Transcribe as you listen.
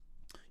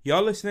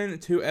You're listening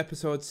to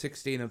episode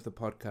 16 of the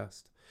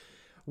podcast.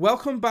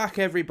 Welcome back,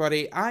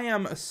 everybody. I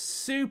am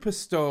super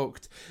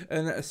stoked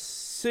and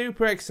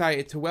super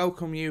excited to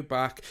welcome you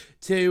back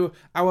to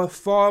our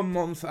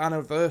 4-month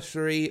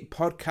anniversary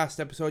podcast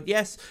episode.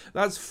 Yes,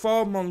 that's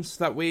 4 months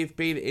that we've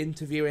been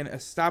interviewing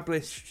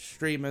established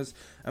streamers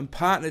and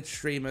partnered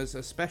streamers,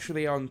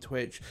 especially on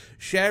Twitch,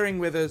 sharing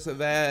with us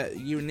their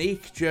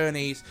unique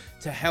journeys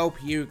to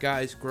help you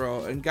guys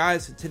grow. And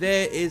guys,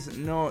 today is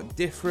no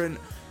different.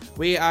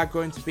 We are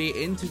going to be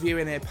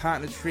interviewing a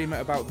partnered streamer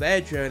about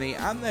their journey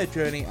and their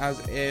journey as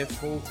a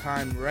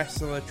full-time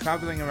wrestler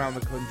traveling around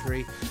the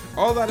country.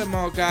 All that and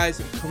more,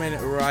 guys, coming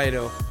right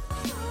up.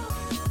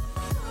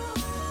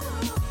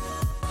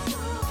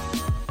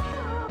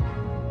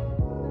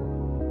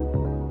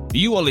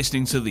 You are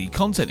listening to the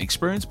Content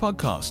Experience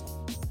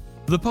Podcast,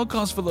 the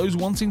podcast for those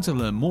wanting to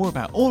learn more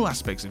about all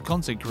aspects of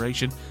content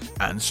creation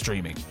and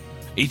streaming.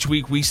 Each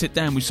week we sit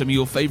down with some of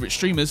your favourite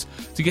streamers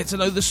to get to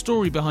know the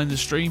story behind the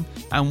stream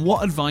and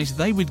what advice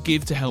they would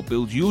give to help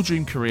build your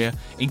dream career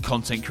in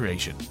content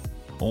creation.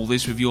 All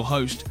this with your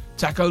host,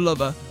 taco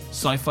lover,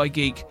 sci-fi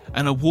geek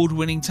and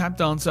award-winning tap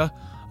dancer,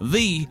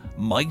 the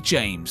Mike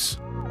James.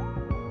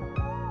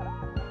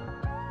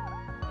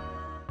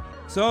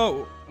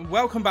 So,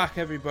 welcome back,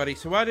 everybody.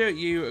 So why don't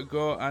you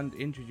go and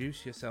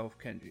introduce yourself,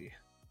 Kenji?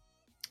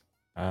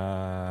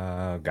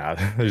 God,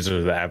 these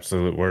are the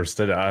absolute worst.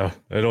 It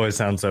always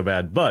sounds so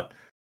bad. But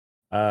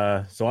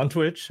so on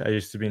Twitch, I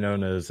used to be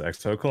known as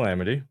XO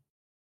Calamity,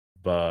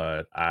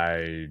 but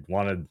I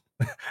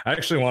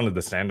actually wanted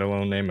the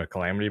standalone name of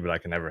Calamity, but I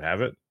can never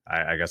have it.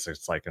 I guess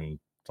it's like in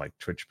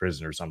Twitch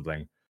prison or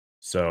something.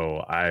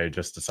 So I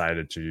just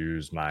decided to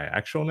use my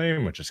actual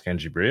name, which is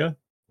Kenji Bria,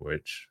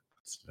 which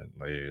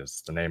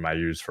is the name I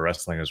use for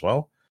wrestling as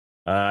well.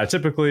 I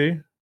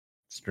typically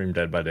stream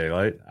Dead by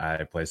Daylight.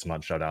 I play some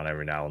on Showdown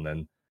every now and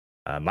then.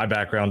 My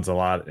background's a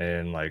lot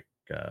in I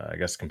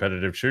guess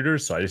competitive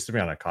shooters. So I used to be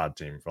on a COD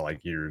team for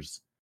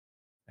years.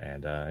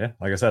 And yeah,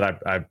 like I said,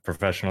 I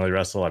professionally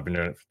wrestle. I've been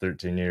doing it for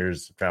 13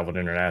 years, traveled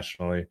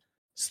internationally,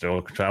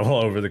 still travel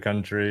over the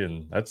country.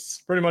 And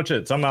that's pretty much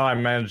it. Somehow I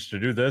managed to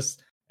do this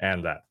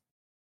and that.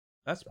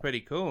 That's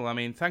pretty cool. I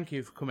mean, thank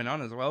you for coming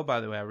on as well, by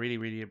the way. I really,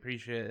 really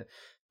appreciate it.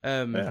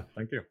 Yeah,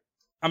 thank you.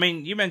 I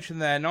mean, you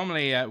mentioned there.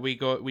 Normally, we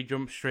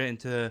jump straight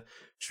into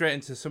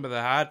some of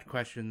the hard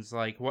questions,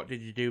 like what did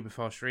you do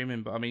before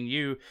streaming? But I mean,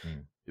 you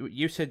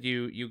said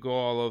you go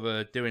all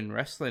over doing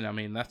wrestling. I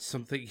mean, that's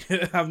something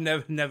I've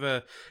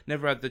never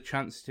had the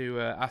chance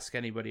to ask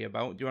anybody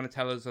about. Do you want to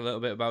tell us a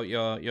little bit about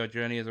your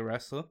journey as a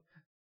wrestler?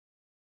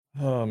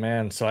 Oh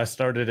man, so I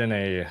started in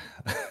a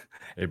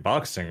a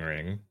boxing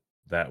ring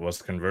that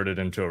was converted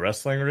into a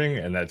wrestling ring,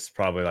 and that's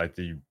probably I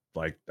don't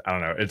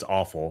know, it's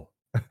awful.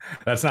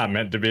 That's not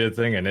meant to be a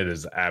thing, and it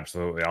is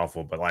absolutely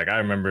awful. But I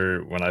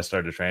remember when I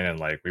started training,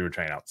 we would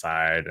train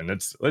outside, and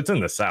it's in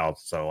the South,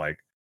 so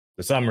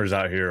the summers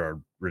out here are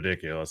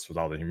ridiculous with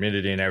all the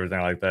humidity and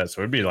everything like that.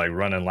 So it'd be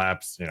running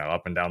laps,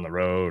 up and down the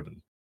road,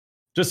 and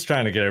just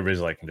trying to get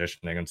everybody's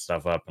conditioning and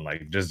stuff up,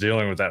 and just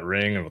dealing with that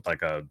ring and with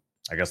a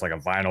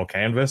vinyl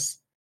canvas.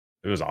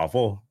 It was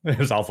awful. It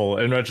was awful.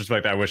 In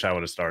retrospect, I wish I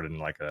would have started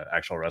in an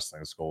actual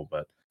wrestling school,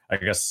 but I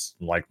guess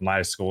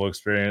my school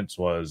experience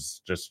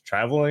was just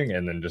traveling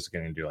and then just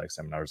getting to do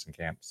seminars and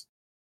camps.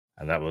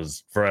 And that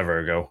was forever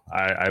ago.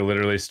 I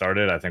literally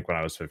started, I think, when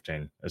I was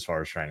 15 as far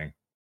as training.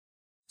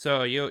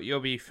 So you'll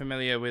be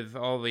familiar with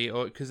all the,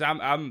 because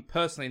I'm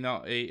personally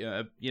not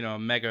a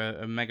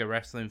mega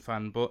wrestling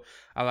fan, but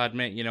I'll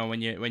admit,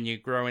 when you're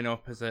growing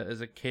up as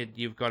a kid,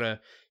 you've got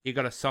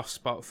a soft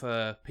spot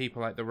for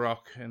people like The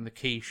Rock and the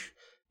Quiche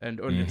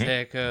and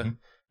Undertaker. Mm-hmm.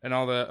 And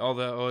all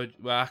the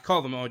well, I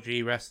call them OG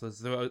wrestlers.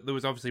 There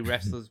was obviously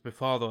wrestlers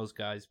before those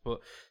guys, but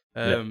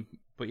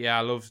yeah,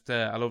 I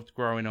loved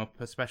growing up,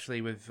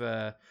 especially with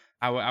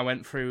I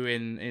went through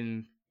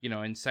in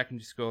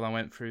secondary school. I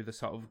went through the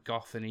sort of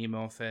goth and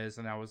emo phase,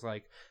 and I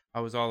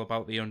was all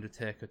about the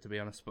Undertaker, to be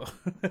honest. But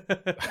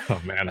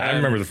oh man, I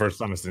remember the first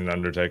time I seen the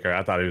Undertaker.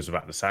 I thought he was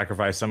about to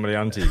sacrifice somebody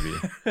on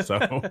TV, so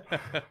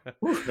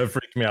that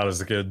freaked me out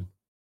as a kid.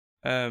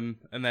 And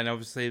then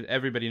obviously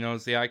everybody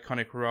knows the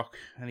iconic Rock,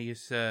 and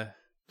he's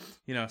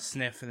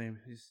sniff, and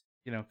he's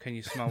can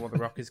you smell what the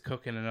Rock is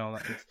cooking and all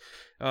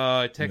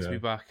that. It takes me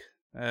back.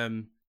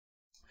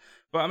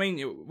 But I mean,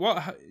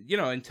 what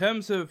in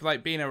terms of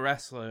being a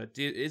wrestler,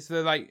 is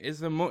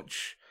there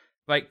much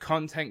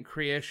content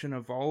creation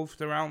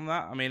evolved around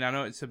that? I mean, I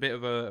know it's a bit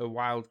of a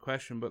wild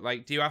question, but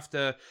do you have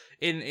to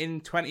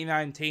in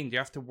 2019? Do you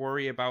have to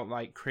worry about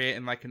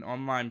creating an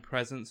online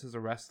presence as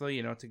a wrestler,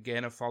 to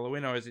gain a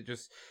following, or is it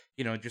just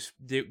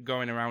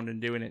going around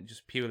and doing it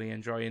just purely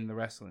enjoying the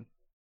wrestling?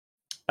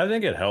 I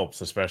think it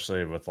helps,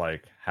 especially with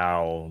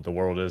how the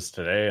world is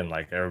today, and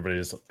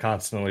everybody's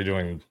constantly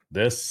doing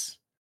this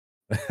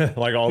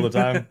all the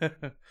time.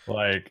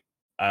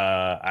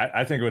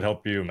 I think it would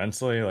help you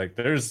immensely.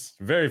 There's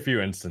very few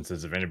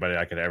instances of anybody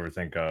I could ever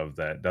think of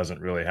that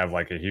doesn't really have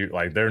a huge,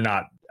 they're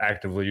not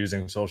actively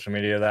using social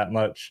media that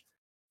much,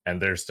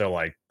 and they're still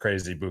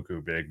crazy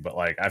buku big. But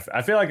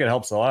I feel like it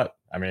helps a lot.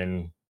 I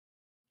mean,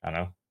 I don't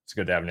know. It's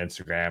good to have an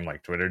Instagram,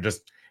 like Twitter,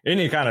 just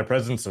any kind of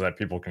presence so that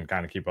people can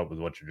kind of keep up with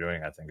what you're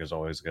doing. I think is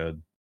always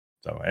good.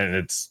 So, and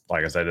it's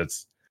like I said,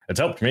 it's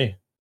helped me.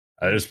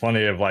 There's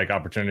plenty of like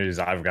opportunities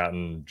I've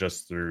gotten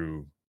just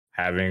through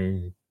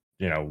having,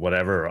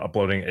 whatever,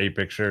 uploading a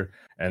picture,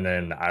 and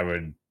then I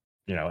would,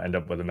 end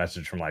up with a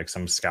message from like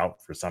some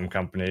scout for some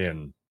company,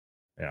 and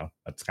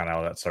that's kind of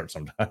how that starts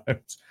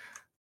sometimes.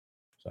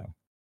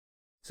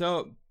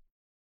 So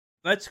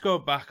let's go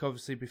back,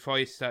 obviously, before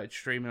you started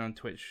streaming on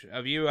Twitch.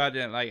 Have you had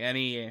like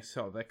any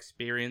sort of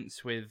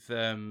experience with,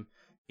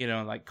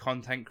 like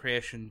content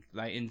creation,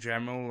 like in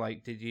general?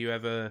 Like, did you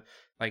ever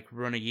like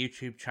run a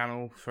YouTube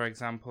channel, for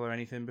example, or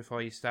anything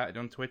before you started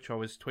on Twitch, or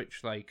was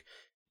Twitch like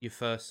your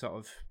first sort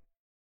of,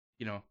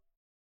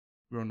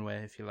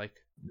 runway, if you like?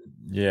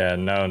 Yeah,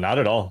 no, not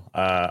at all.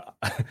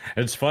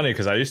 It's funny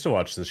because I used to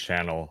watch this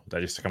channel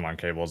that used to come on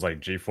cable. It's like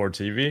G4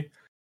 TV.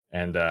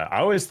 And I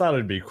always thought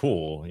it'd be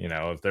cool,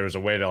 if there was a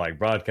way to like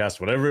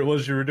broadcast whatever it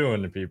was you were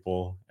doing to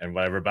people and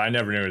whatever. But I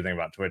never knew anything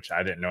about Twitch.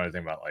 I didn't know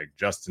anything about like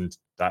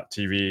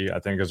Justin.tv, I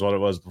think is what it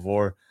was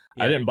before.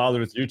 Yeah. I didn't bother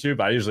with YouTube.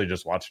 I usually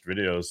just watched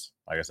videos.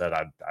 Like I said,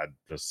 it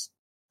was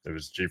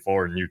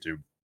G4 and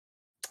YouTube.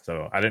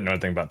 So I didn't know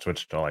anything about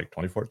Twitch until like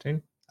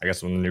 2014, I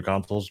guess, when the new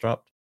consoles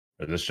dropped,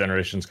 or this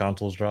generation's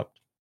consoles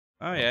dropped.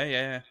 Oh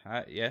yeah.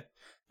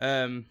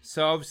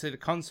 So obviously the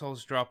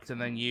consoles dropped,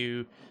 and then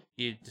you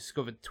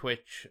discovered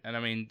Twitch, and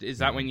I mean, is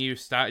that when you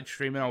started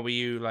streaming, or were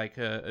you like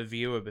a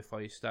viewer before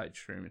you started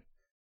streaming?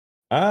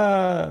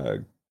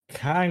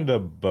 Kind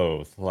of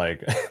both.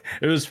 Like,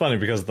 it was funny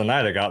because the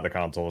night I got the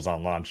console was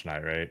on launch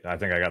night, right? I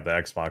think I got the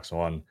Xbox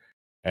One,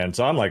 and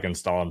so I'm like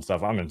installing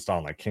stuff. I'm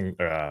installing like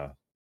Killer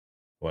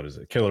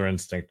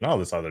Instinct, and all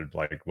this other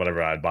like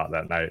whatever I had bought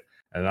that night,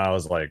 and I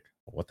was like,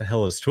 what the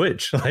hell is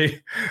Twitch?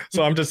 Like,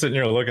 so I'm just sitting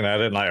here looking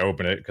at it, and I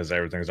open it because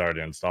everything's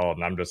already installed,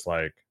 and I'm just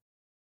like,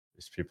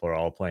 these people are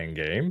all playing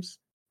games?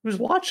 Who's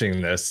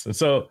watching this? And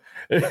so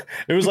it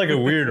was like a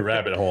weird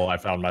rabbit hole I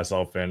found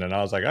myself in, and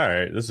I was like, all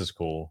right, this is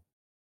cool.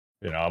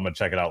 I'm gonna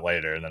check it out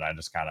later, and then I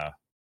just kind of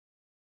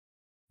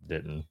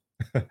didn't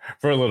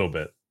for a little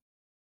bit.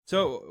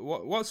 So,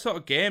 what sort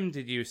of game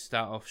did you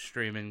start off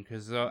streaming?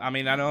 Because I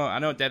mean, I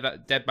know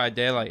Dead by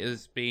Daylight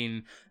has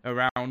been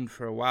around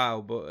for a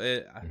while,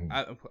 but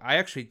I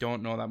actually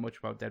don't know that much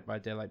about Dead by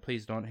Daylight.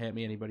 Please don't hate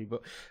me, anybody.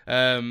 But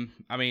I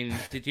mean,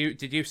 did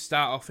you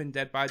start off in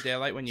Dead by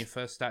Daylight when you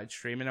first started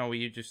streaming, or were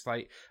you just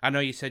like, I know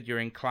you said you're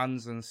in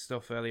clans and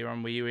stuff earlier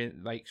on. Were you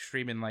in like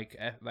streaming like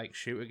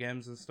shooter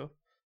games and stuff?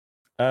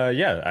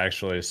 Yeah,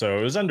 actually. So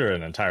it was under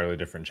an entirely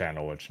different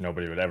channel, which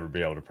nobody would ever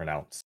be able to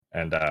pronounce.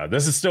 And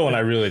this is still when I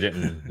really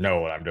didn't know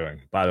what I'm doing.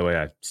 By the way,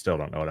 I still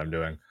don't know what I'm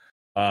doing.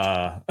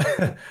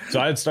 So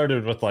I had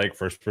started with like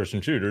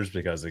first-person shooters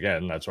because,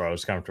 again, that's where I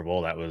was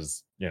comfortable. That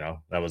was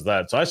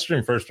that. So I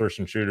streamed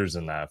first-person shooters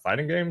in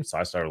fighting games. So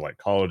I started like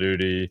Call of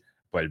Duty,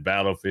 played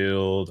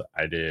Battlefield.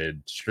 I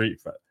did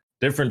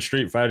different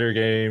Street Fighter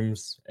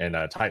games, and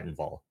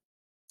Titanfall.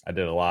 I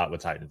did a lot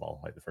with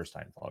Titanfall, like the first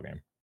Titanfall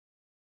game.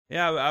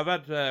 Yeah, I've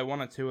had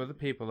one or two other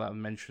people that have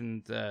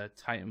mentioned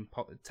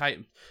Titanfall.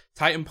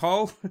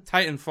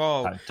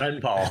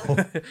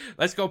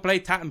 Let's go play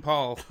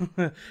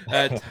Titanfall.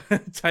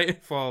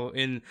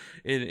 Titanfall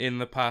in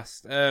the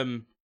past.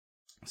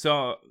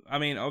 So I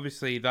mean,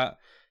 obviously that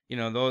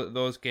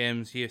those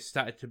games, you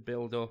started to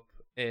build up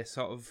a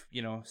sort of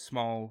a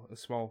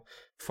small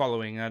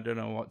following. I don't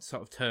know what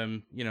sort of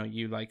term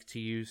you like to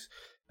use,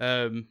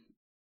 but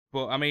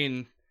I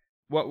mean,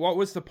 what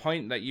was the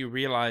point that you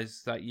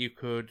realized that you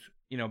could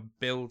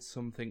build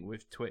something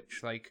with Twitch?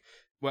 Like,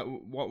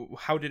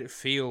 how did it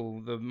feel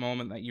the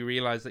moment that you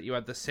realized that you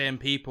had the same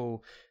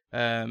people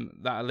that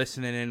are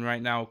listening in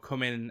right now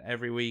come in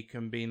every week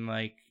and being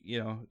like,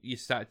 you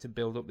started to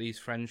build up these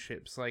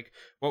friendships? Like,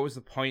 what was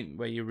the point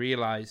where you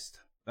realized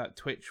that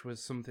Twitch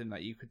was something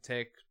that you could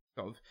take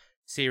sort of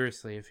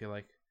seriously, if you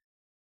like?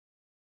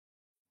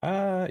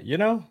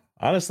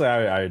 Honestly,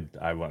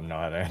 I wouldn't know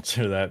how to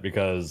answer that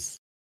because,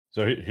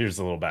 so here's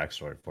a little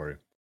backstory for you.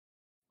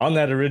 On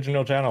that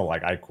original channel,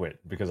 like, I quit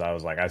because I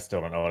was like, I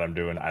still don't know what I'm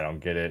doing. I don't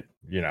get it.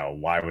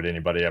 Why would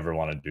anybody ever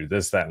want to do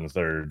this, that, and the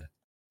third?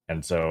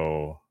 And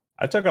so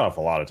I took off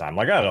a lot of time.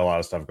 Like, I had a lot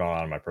of stuff going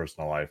on in my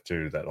personal life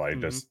too that like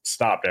just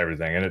stopped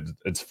everything. And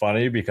it's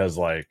funny because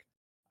like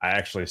I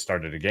actually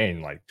started to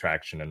gain like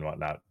traction and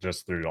whatnot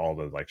just through all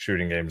the like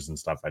shooting games and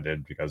stuff I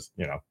did because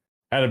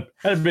had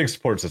a big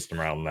support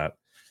system around that.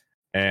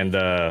 And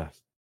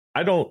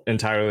I don't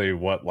entirely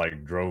what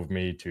like drove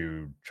me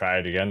to try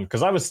it again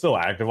because I was still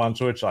active on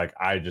Twitch. Like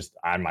I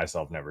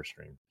myself never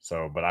streamed.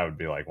 So, but I would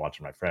be like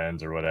watching my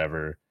friends or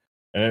whatever.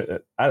 And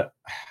I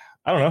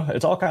don't know.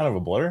 It's all kind of a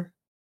blur.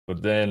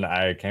 But then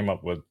I came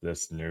up with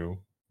this new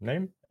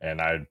name and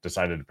I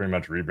decided to pretty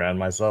much rebrand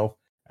myself.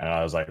 And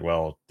I was like,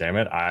 well, damn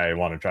it, I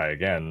want to try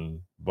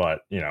again,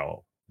 but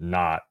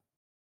not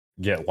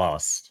get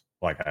lost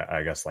like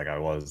I guess like I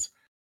was.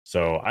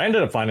 So I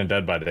ended up finding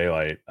Dead by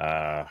Daylight.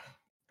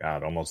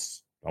 God,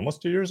 almost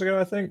 2 years ago,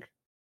 I think,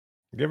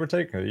 give or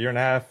take, a year and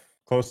a half,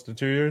 close to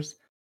 2 years.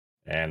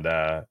 And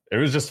it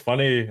was just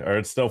funny, or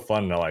it's still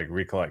fun to like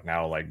recollect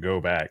now, like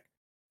go back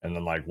and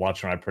then like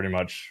watch when I pretty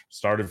much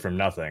started from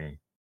nothing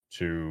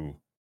to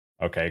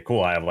okay,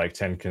 cool. I have like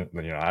 10,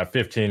 I have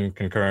 15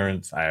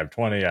 concurrents, I have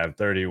 20, I have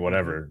 30,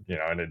 whatever,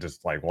 and it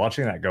just like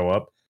watching that go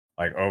up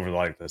like over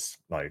like this,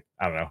 like,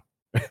 I don't know,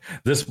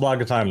 this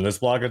block of time, this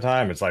block of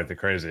time, it's like the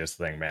craziest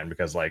thing, man,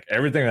 because like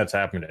everything that's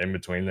happened in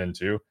between then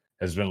too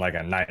has been like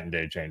a night and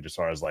day change as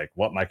far as like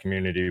what my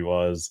community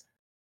was,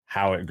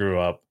 how it grew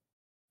up,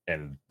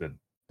 and the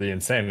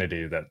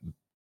insanity that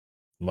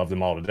love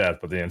them all to death,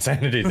 but the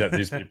insanity that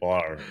these people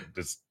are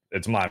just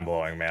it's mind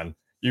blowing, man.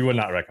 You would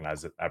not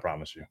recognize it, I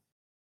promise you.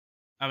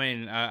 I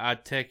mean,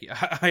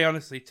 I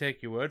honestly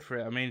take your word for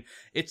it. I mean,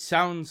 it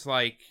sounds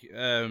like, you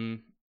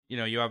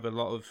have a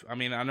lot of, I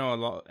mean, I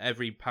know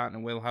every partner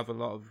will have a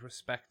lot of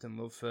respect and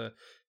love for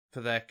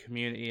their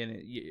community.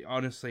 And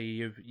honestly,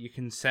 you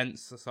can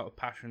sense the sort of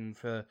passion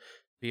for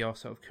your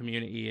sort of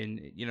community and,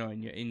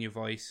 in your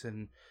voice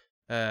and,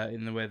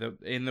 in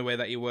the way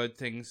that you word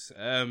things.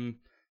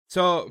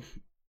 So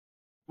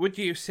would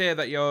you say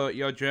that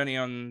your journey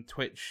on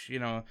Twitch,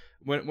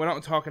 we're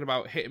not talking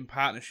about hitting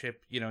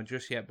partnership,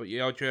 just yet, but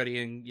your journey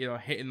in,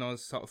 hitting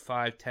those sort of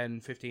 5,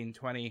 10, 15,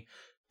 20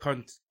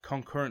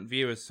 concurrent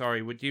viewers,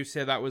 would you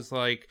say that was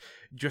like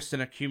just an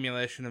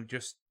accumulation of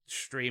just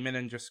streaming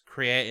and just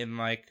creating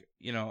like,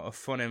 a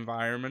fun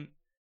environment?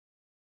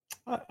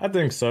 I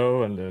think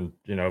so. And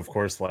then, of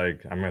course,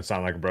 like I'm going to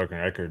sound like a broken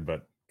record,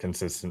 but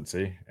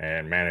consistency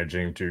and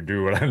managing to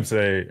do what I'm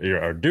saying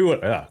or do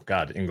what, oh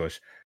God,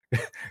 English.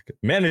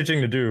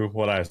 Managing to do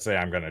what I say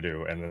I'm going to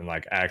do and then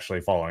like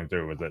actually following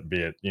through with it, be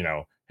it,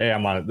 hey,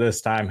 I'm on it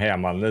this time. Hey,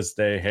 I'm on this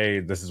day. Hey,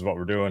 this is what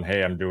we're doing.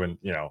 Hey, I'm doing,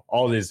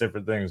 all these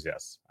different things.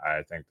 Yes,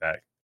 I think that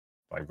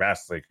like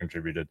vastly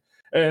contributed.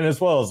 And as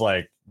well as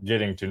like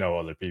getting to know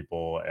other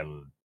people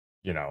and,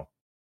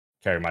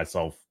 carry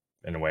myself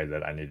in a way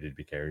that I needed to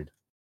be carried.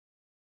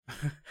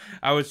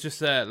 I was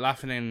just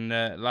laughing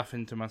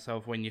to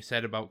myself when you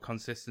said about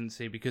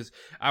consistency, because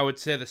I would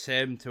say the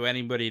same to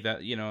anybody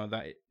that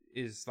that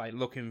is like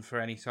looking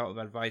for any sort of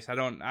advice. I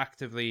don't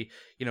actively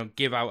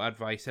give out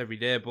advice every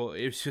day, but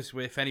it's just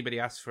if anybody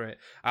asks for it,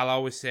 I'll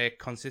always say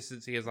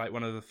consistency is like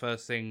one of the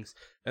first things.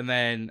 And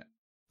then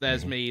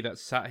there's me that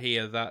sat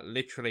here that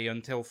literally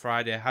until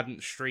Friday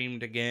hadn't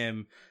streamed a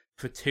game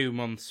for 2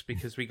 months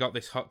because we got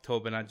this hot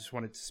tub and I just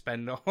wanted to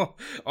spend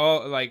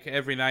all like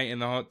every night in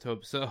the hot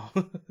tub. So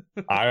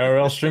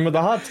IRL stream with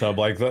the hot tub,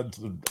 like that's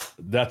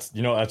that's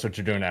what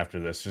you're doing after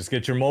this. Just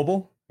get your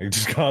mobile, you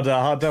just go to the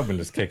hot tub and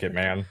just kick it,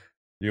 man.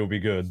 You'll be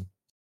good.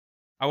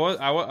 I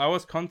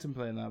was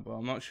contemplating that, but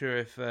I'm not sure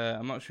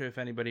if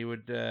anybody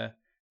would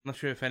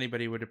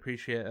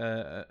appreciate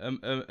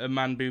a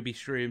man booby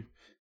stream.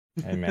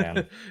 Hey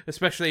man,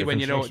 especially when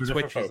you know what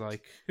Twitch is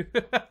like.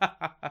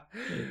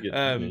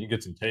 You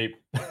get some tape,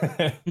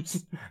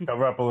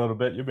 cover up a little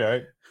bit, you'll be all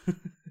right.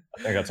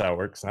 I think that's how it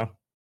works now.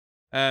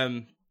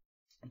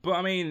 But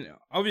I mean,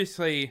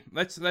 obviously,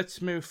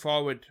 let's move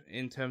forward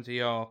in terms of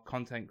your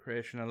content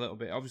creation a little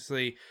bit.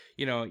 Obviously,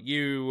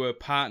 you were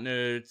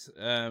partnered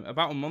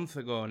about a month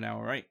ago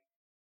now, right?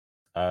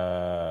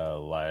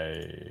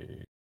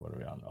 Like what are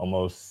we on?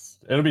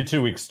 Almost. It'll be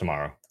 2 weeks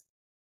tomorrow.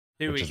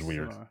 2 which weeks is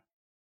weird. Tomorrow.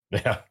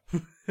 Yeah.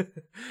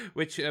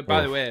 Which,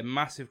 by the way,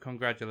 massive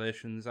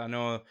congratulations. I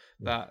know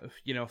that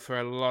for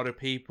a lot of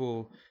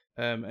people.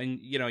 And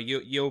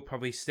you'll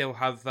probably still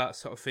have that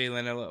sort of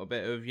feeling a little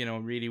bit of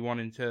really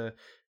wanting to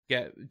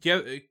get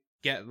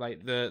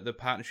like the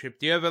partnership.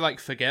 Do you ever like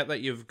forget that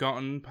you've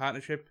gotten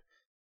partnership,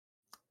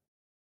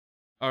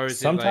 or is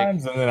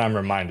sometimes it like... and then I'm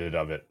reminded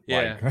of it?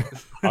 Yeah. Like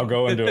I'll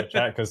go into a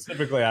chat because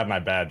typically I have my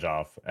badge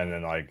off, and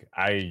then like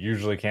I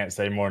usually can't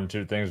say more than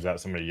 2 things without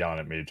somebody yelling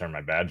at me to turn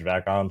my badge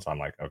back on. So I'm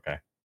like, okay.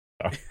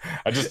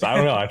 I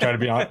don't know. I try to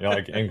be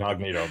like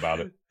incognito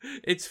about it.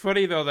 It's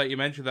funny though that you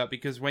mentioned that,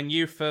 because when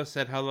you first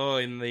said hello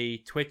in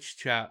the Twitch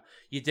chat,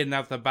 you didn't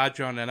have the badge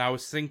on, and I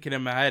was thinking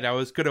in my head I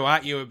was going to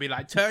at you and be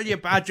like, "Turn your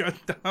badge on,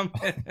 damn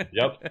it."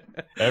 Yep,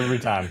 every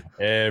time.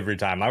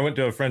 I went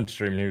to a friend's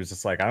stream and he was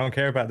just like, "I don't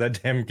care about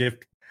that damn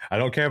gift. I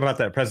don't care about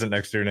that present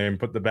next to your name.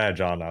 Put the badge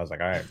on." I was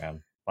like, "All right,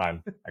 man,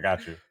 fine, I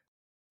got you."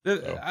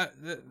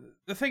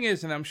 The thing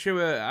is, and I'm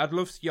sure I'd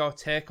love your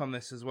take on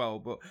this as well,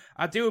 but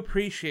I do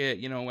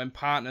appreciate, when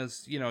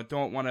partners,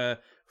 don't want to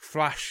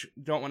flash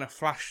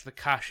the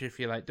cash, if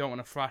you like, don't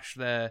want to flash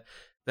their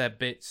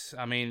bits.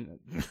 I mean,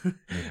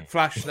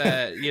 flash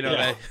their, they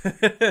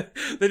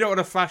don't want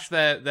to flash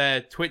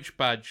their Twitch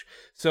badge,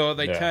 so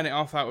they turn it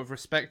off out of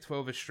respect for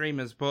other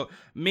streamers. But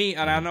me,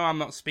 and I know I'm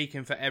not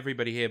speaking for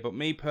everybody here, but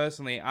me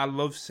personally, I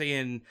love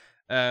seeing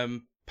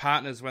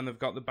partners when they've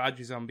got the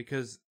badges on,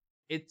 because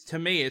to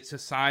me, it's a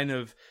sign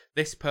of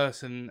this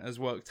person has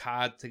worked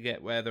hard to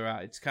get where they're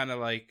at. It's kind of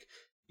like,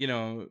 I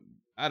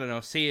don't know,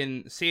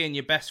 seeing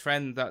your best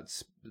friend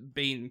that's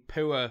been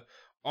poor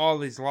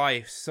all his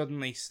life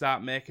suddenly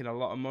start making a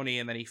lot of money,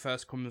 and then he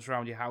first comes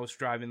around your house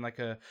driving like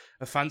a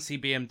fancy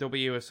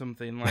BMW or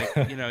something, like,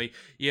 you know,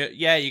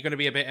 you're gonna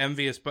be a bit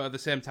envious, but at the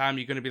same time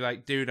you're gonna be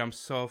like, dude, I'm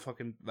so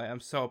fucking, like,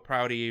 I'm so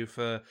proud of you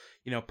for,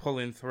 you know,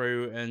 pulling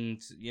through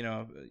and, you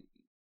know,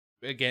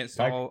 against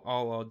all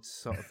odds,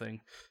 sort of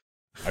thing.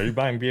 Are you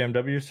buying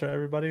BMWs for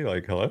everybody?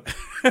 Like, hello?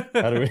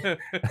 How do we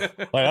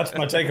like, that's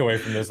my takeaway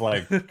from this.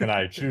 Like, can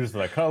I choose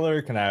the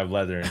color? Can I have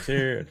leather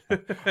interior?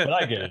 But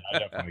I get it. I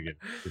definitely get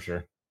it, for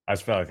sure. I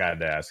just felt like I had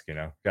to ask, you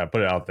know. Gotta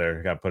put it out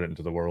there, gotta put it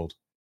into the world.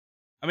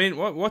 I mean,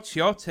 what's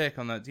your take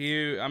on that? Do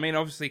you, I mean,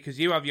 obviously, because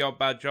you have your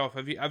badge off,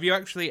 have you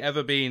actually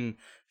ever been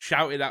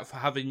shouted at for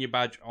having your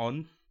badge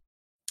on?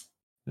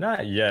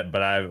 Not yet,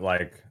 but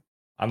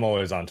I'm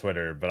always on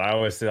Twitter, but I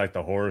always see like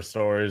the horror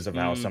stories of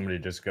how somebody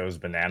just goes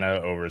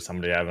banana over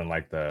somebody having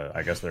like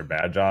I guess their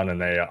badge on,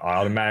 and they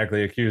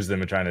automatically accuse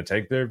them of trying to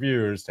take their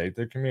viewers, take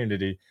their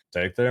community,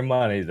 take their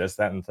money, this,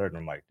 that, and the third.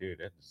 And I'm like, dude,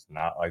 it's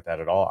not like that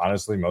at all.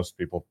 Honestly, most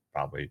people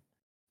probably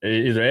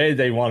either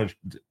they want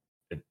to,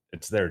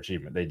 it's their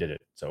achievement, they did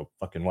it. So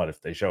fucking what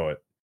if they show it?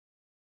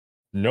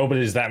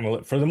 Nobody's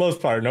that for the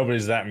most part,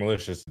 nobody's that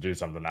malicious to do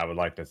something, I would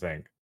like to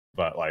think.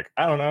 But like,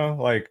 I don't know,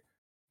 like,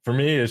 for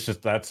me, it's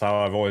just that's how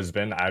I've always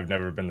been. I've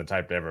never been the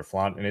type to ever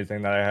flaunt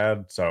anything that I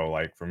had. So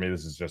like, for me,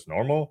 this is just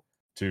normal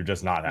to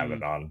just not have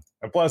it on.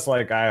 And plus,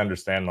 like, I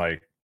understand,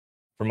 like,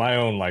 from my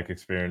own like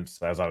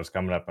experience as I was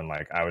coming up and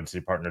like I would see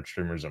partner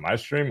streamers in my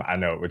stream, I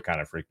know it would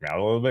kind of freak me out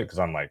a little bit because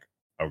I'm like,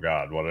 oh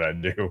God, what did I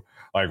do?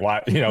 Like,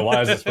 why, you know,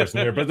 why is this person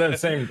here? But then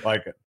same,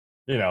 like,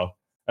 you know,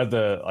 at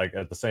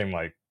the same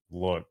like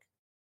look,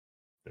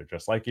 they're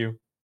just like you.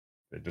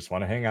 They just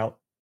want to hang out.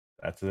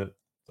 That's it.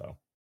 So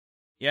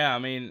yeah, I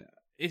mean,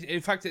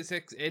 in fact,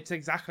 it's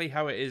exactly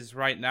how it is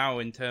right now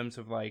in terms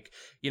of, like,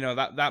 you know,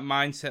 that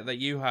mindset that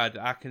you had.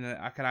 I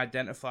can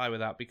identify with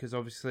that because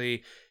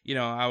obviously, you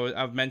know,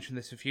 I've mentioned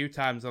this a few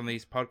times on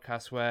these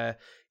podcasts where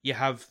you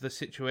have the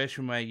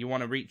situation where you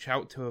want to reach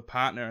out to a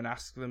partner and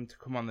ask them to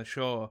come on the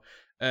show.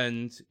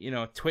 And, you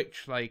know,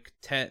 Twitch like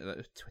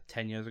 10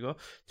 years ago,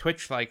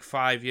 Twitch like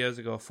 5 years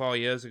ago, 4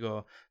 years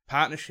ago,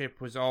 partnership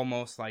was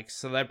almost like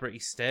celebrity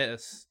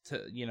status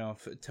to, you know,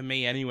 to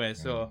me anyway.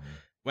 So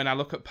when I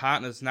look at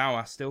partners now,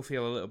 I still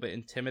feel a little bit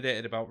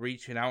intimidated about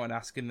reaching out and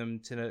asking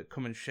them to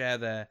come and share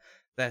their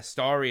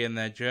story and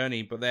their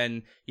journey. But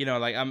then, you know,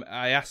 like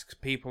I ask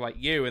people like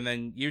you, and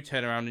then you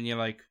turn around and you're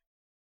like,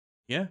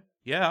 yeah,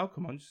 I'll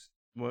come on. Just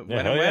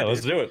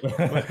let's do it.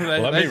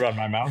 Let me run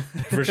my mouth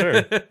for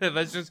sure.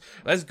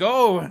 let's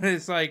go.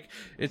 It's like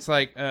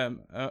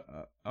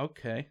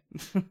okay.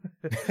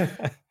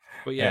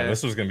 But yeah,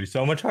 this was gonna be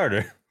so much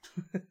harder.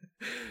 You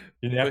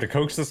didn't have to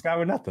coax this guy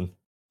with nothing.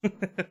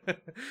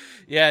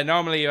 Yeah,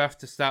 normally you have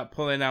to start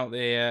pulling out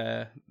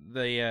the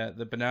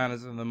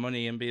bananas and the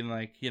money and being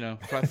like, you know,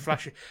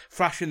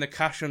 flashing the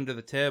cash under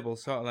the table,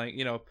 sort of like,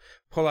 you know,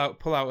 pull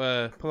out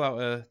a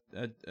 $5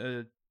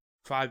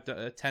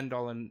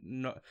 $10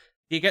 note.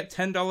 Do you get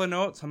 $10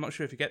 notes? I'm not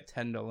sure if you get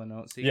 $10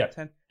 notes. Do you get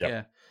 10? Yep.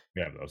 Yeah,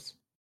 we have those.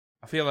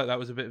 I feel like that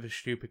was a bit of a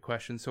stupid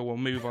question, so we'll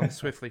move on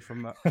swiftly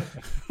from that.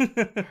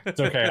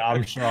 It's okay.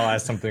 I'm sure I'll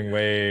ask something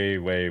way,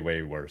 way,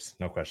 way worse.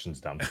 No questions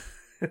dumb.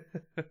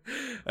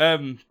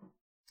 I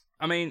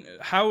mean,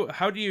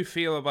 how do you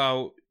feel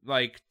about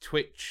like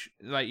Twitch,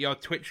 like your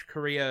Twitch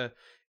career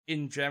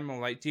in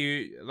general? Like, do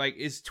you like,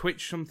 is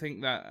Twitch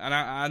something that, and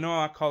I know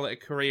I call it a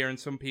career, and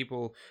some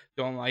people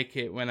don't like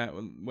it when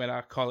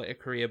I call it a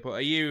career, but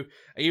are you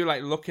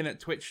like looking at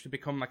Twitch to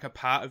become like a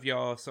part of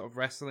your sort of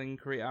wrestling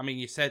career? I mean,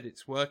 you said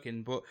it's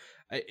working, but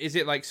is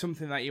it like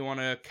something that you want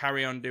to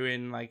carry on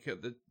doing, like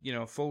at the, you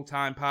know, full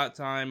time, part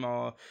time,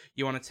 or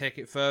you want to take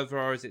it further,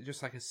 or is it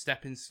just like a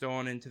stepping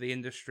stone into the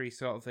industry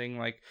sort of thing?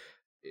 Like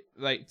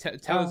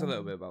tell us a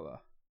little bit about that.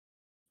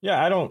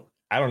 Yeah, I don't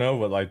know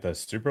what like the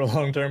super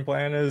long term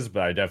plan is,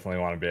 but I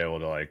definitely want to be able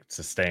to like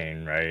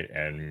sustain, right,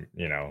 and,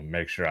 you know,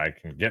 make sure I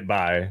can get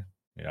by,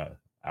 you know,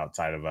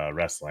 outside of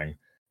wrestling.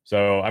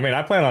 So I mean,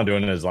 I plan on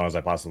doing it as long as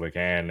I possibly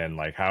can, and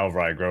like however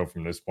I grow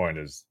from this point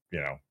is,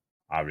 you know,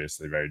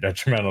 obviously very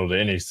detrimental to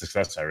any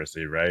success I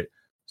receive, right?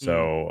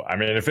 So I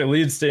mean, if it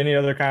leads to any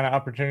other kind of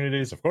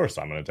opportunities, of course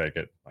I'm going to take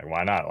it. Like,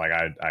 why not? Like,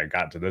 I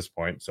got to this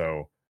point,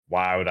 so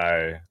why would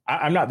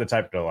I'm not the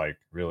type to like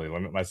really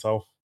limit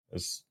myself,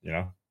 as, you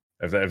know,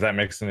 if that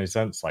makes any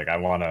sense. Like, I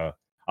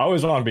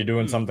always want to be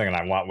doing something, and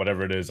I want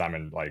whatever it is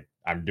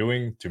I'm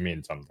doing to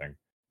mean something.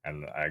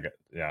 And I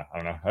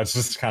don't know. That's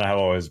just kind of how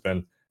I've always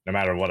been, no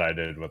matter what I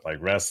did with like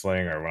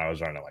wrestling or when I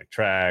was running like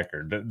track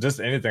or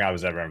just anything I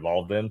was ever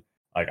involved in.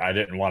 Like, I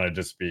didn't want to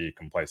just be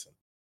complacent.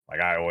 Like,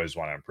 I always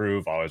want to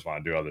improve. I always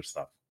want to do other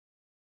stuff.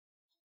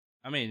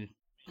 I mean,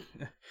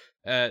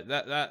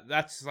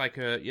 that's like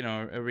a, you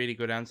know, a really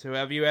good answer.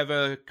 Have you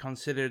ever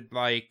considered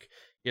like,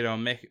 you know,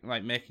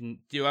 making?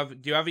 Do you have a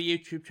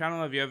YouTube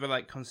channel? Have you ever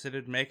like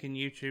considered making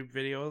YouTube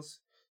videos?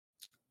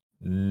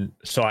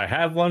 So I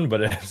have one,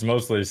 but it's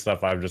mostly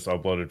stuff I've just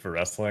uploaded for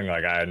wrestling.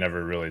 Like, I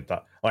never really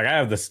thought, like, I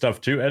have the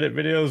stuff to edit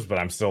videos, but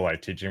I'm still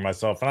like teaching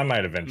myself, and I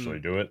might eventually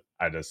do it.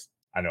 I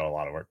know a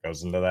lot of work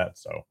goes into that.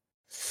 So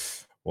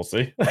we'll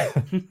see.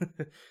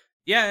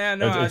 Yeah,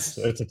 no, It's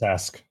a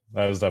task.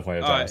 That was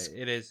definitely a oh, task.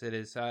 it is. It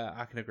is.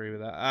 I can agree with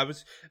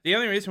that. The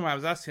only reason why I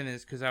was asking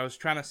is because I was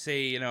trying to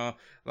see,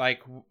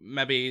 like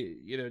maybe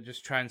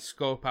just try and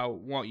scope out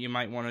what you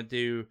might want to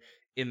do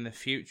in the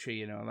future.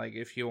 Like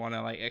if you want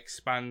to like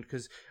expand.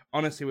 Because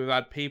honestly, we've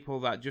had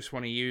people that just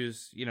want to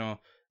use,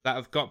 that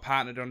have got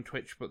partnered on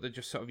Twitch, but they're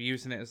just sort of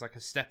using it as like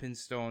a stepping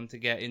stone to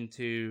get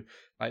into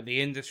like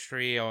the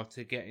industry or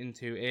to get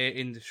into a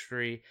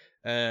industry.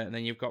 And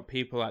then you've got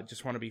people that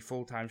just want to be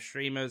full-time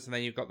streamers, and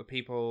then you've got the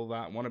people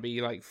that want to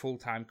be like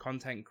full-time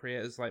content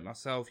creators like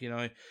myself, you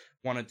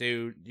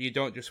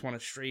don't just want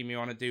to stream, you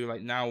want to do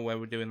like now where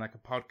we're doing like a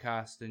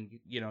podcast and,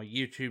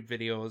 YouTube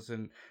videos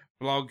and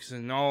blogs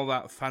and all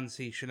that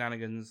fancy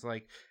shenanigans.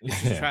 Like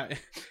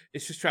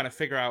it's just trying to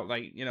figure out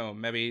like,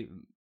 maybe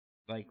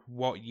like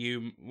what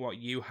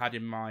you had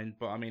in mind.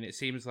 But I mean, it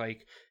seems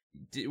like,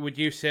 would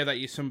you say that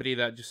you're somebody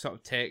that just sort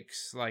of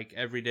takes like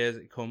every day as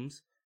it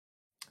comes?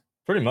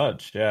 Pretty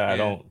much, yeah.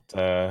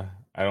 Yeah.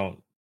 I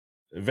don't.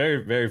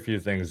 Very, very few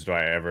things do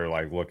I ever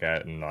like look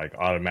at and like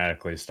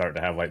automatically start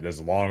to have like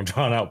this long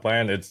drawn out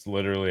plan. It's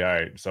literally all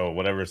right. So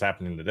whatever's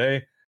happening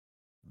today,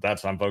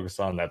 that's what I'm focused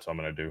on. That's what I'm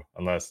gonna do.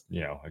 Unless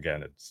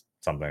again, it's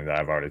something that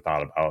I've already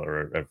thought about,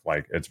 or if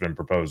like it's been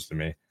proposed to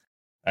me.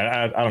 And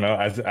I don't know.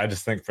 I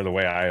just think for the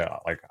way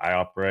I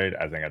operate,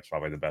 I think that's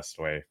probably the best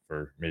way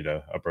for me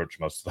to approach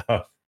most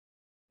stuff.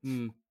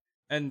 Hmm.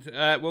 And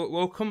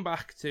we'll come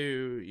back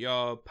to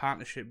your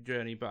partnership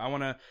journey, but I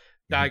want to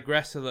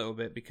digress a little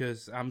bit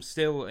because I'm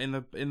still in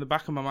the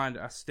back of my mind.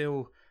 I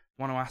still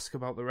want to ask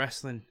about the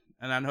wrestling,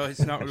 and I know it's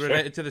not Sure.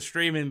 related to the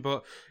streaming,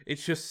 but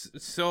it's just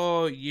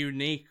so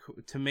unique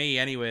to me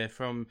anyway.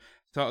 From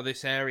sort of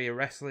this area,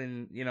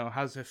 wrestling,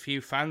 has a few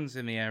fans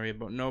in the area,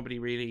 but nobody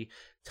really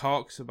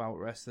talks about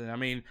wrestling. I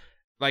mean,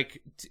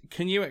 like,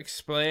 can you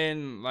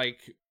explain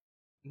like?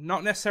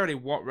 Not necessarily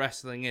what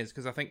wrestling is,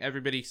 because I think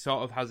everybody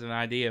sort of has an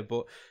idea,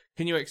 but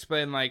can you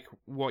explain like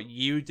what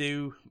you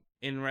do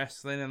in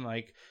wrestling and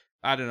like,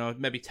 I don't know,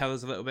 maybe tell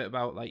us a little bit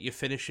about like your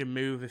finishing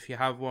move if you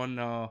have one,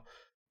 or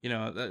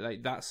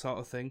like that sort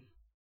of thing?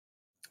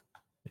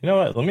 You know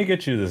what? Let me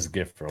get you this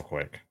gift real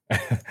quick.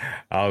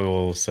 I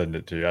will send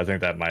it to you. I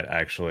think that might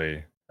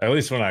actually, at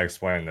least when I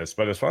explain this,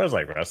 but as far as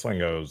like wrestling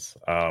goes,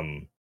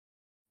 if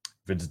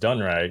it's done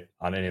right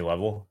on any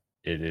level,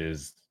 it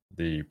is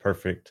the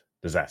perfect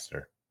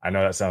disaster. I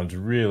know that sounds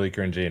really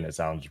cringy and it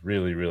sounds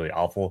really, really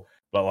awful,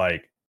 but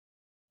like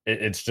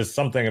it's just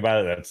something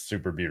about it that's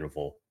super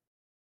beautiful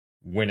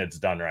when it's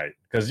done right.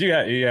 Because you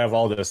have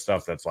all this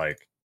stuff that's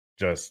like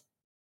just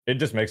it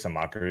just makes a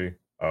mockery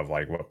of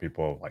like what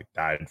people like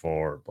died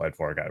for, or bled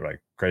for, got like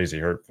crazy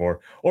hurt for,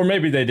 or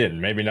maybe they didn't.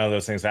 Maybe none of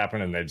those things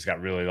happened and they just got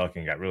really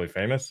lucky and got really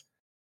famous,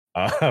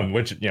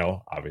 which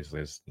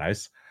obviously is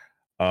nice.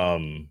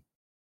 Um,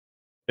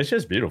 it's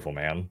just beautiful,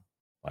 man.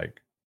 Like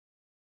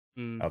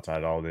Mm.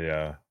 outside all the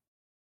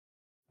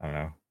I don't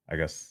know, I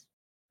guess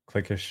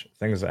cliquish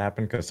things that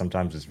happen because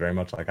sometimes it's very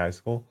much like high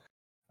school.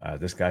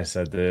 This guy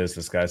said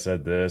this guy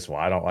said this. Well,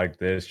 I don't like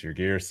this. Your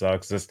gear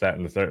sucks. This, that,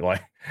 and the third.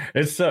 Like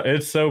it's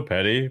so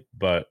petty.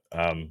 But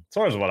as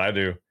far as what I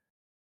do,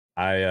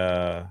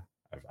 I've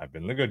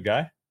been the good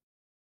guy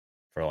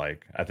for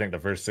like I think the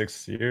first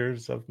 6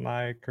 years of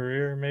my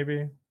career,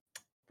 maybe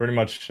pretty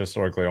much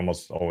historically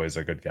almost always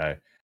a good guy.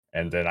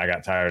 And then I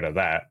got tired of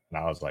that, and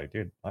I was like,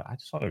 dude, I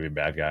just want to be a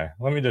bad guy.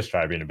 Let me just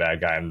try being a bad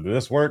guy, and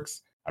this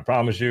works. I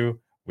promise you,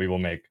 we will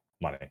make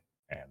money.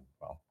 And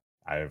well,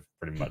 I've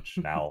pretty much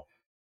now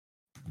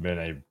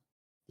been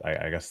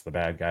I guess the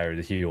bad guy or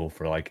the heel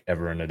for like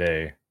ever and a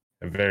day.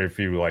 Very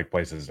few like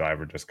places do I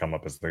ever just come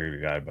up as the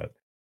good guy, but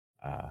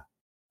uh,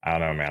 I don't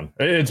know, man.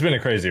 It's been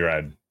a crazy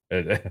ride.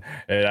 It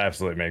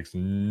absolutely makes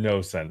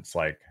no sense.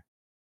 Like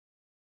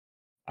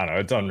I don't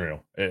know, it's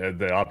unreal.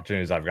 The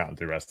opportunities I've gotten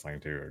through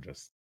wrestling too are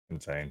just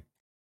insane.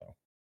 So.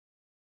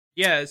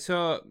 Yeah,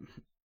 so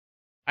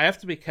I have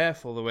to be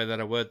careful the way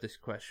that I word this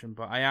question,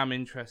 but I am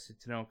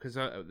interested to know because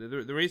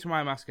the reason why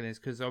I'm asking is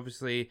because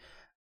obviously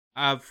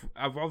I've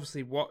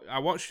obviously I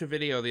watched a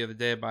video the other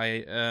day by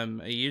a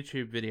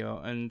YouTube video,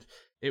 and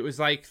it was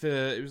like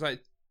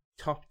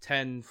top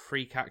 10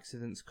 freak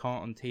accidents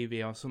caught on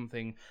TV or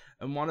something,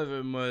 and one of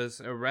them was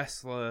a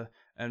wrestler,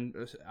 and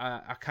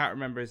I can't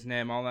remember his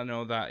name. All I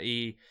know that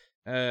he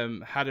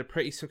had a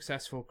pretty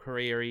successful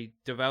career. He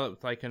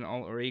developed like an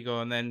alter ego,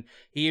 and then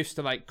he used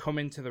to like come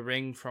into the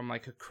ring from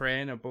like a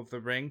crane above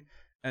the ring,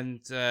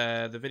 and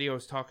the video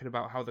was talking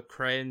about how the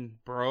crane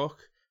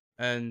broke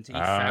and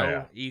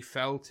Yeah. he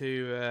fell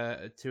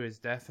to his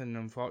death, and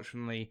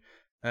unfortunately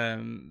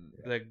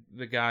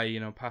the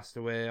guy passed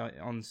away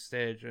on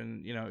stage,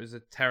 and it was a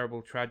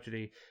terrible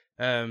tragedy.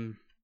 But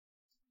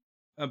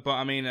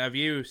I mean, have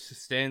you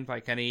sustained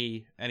like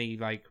any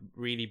like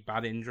really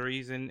bad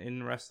injuries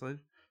in wrestling?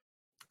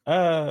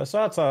 So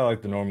outside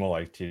like the normal,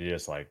 like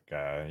tedious, like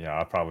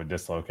I probably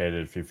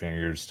dislocated a few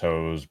fingers,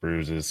 toes,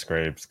 bruises,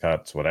 scrapes,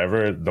 cuts,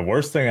 whatever. The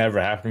worst thing that ever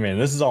happened to me,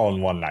 and this is all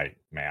in one night,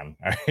 man.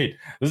 All right,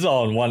 this is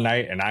all in one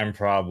night, and I'm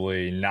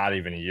probably not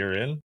even a year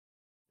in,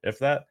 if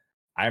that.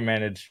 I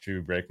managed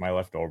to break my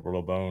left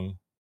orbital bone,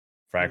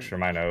 fracture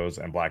my nose,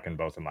 and blacken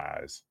both of my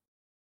eyes.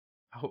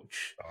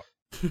 Ouch.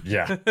 So,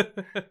 yeah.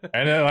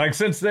 And then, like,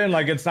 since then,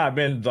 like, it's not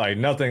been like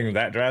nothing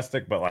that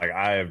drastic, but like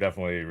I have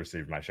definitely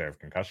received my share of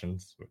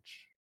concussions,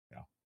 which,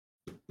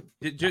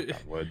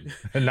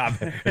 not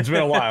it's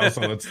been a while,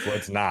 so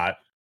let's not.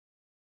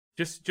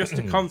 Just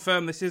to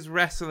confirm, this is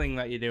wrestling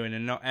that you're doing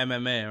and not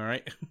MMA,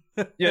 right?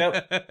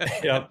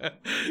 Yep.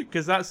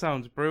 Because that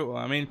sounds brutal.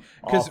 I mean,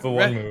 off the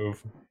one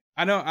move.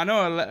 I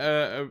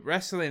know.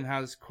 Wrestling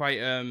has quite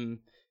a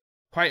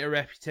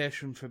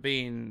reputation for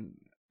being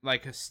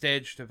like a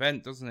staged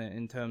event, doesn't it?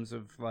 In terms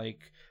of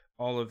like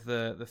all of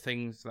the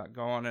things that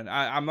go on, and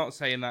I'm not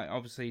saying that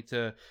obviously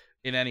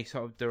in any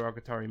sort of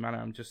derogatory manner.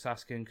 I'm just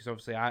asking because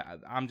obviously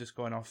I'm just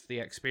going off the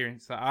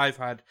experience that I've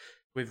had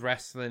with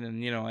wrestling,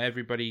 and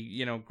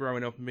everybody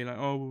growing up and being like,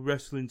 oh, well,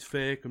 wrestling's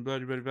fake and blah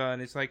blah blah blah,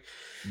 and it's like,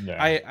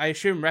 yeah. I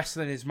assume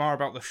wrestling is more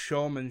about the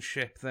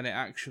showmanship than it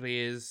actually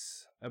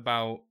is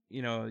about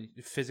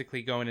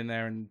physically going in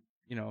there and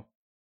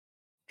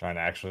trying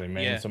to actually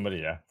maim somebody.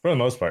 Yeah, for the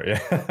most part,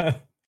 yeah.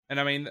 And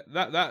I mean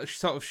that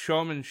sort of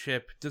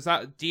showmanship,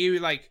 do you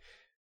like?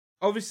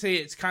 Obviously,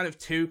 it's kind of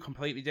two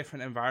completely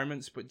different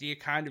environments, but do you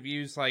kind of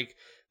use like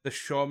the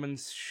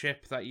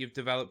showmanship that you've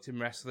developed in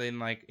wrestling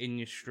like in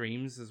your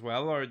streams as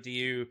well, or do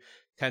you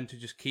tend to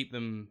just keep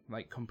them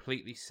like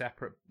completely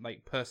separate,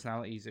 like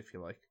personalities, if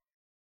you like?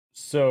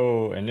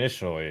 So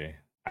initially,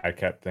 I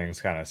kept things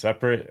kind of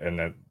separate, and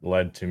that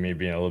led to me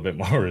being a little bit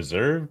more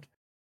reserved.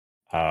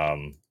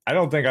 I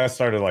don't think I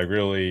started like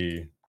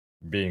really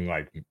being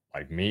like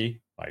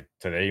me, like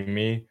today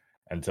me,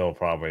 until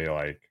probably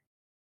like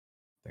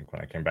I think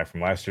when I came back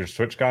from last year's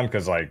TwitchCon,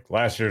 because like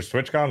last year's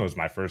TwitchCon was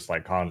my first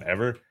like con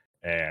ever.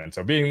 And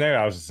so being there,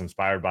 I was just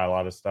inspired by a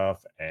lot of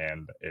stuff,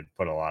 and it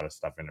put a lot of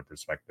stuff into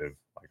perspective,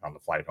 like on the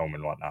flight home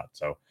and whatnot.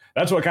 So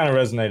that's what kind of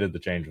resonated. The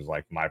change was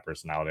like my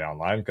personality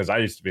online, because I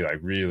used to be like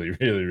really,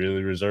 really,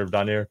 really reserved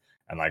on here,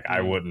 and like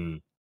I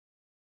wouldn't.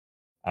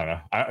 I don't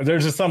know.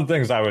 There's just some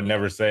things I would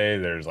never say.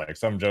 There's like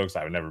some jokes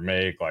I would never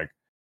make. Like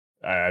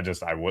I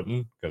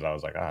wouldn't, because I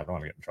was like, I don't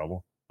want to get in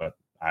trouble. But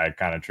I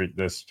kind of treat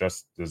this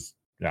just as,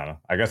 I don't know.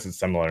 I guess it's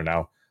similar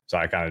now. So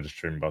I kind of just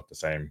treat them both the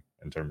same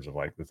in terms of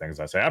like the things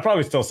I say. I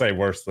probably still say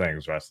worse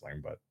things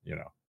wrestling, but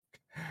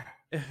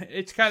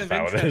it's kind of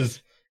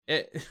interesting.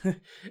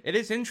 It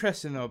is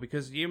interesting though,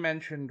 because you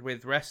mentioned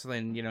with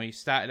wrestling, you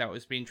started out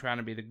as trying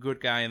to be the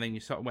good guy, and then you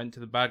sort of went to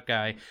the bad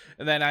guy,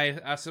 and then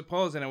I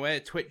suppose in a way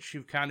at Twitch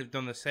you've kind of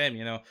done the same,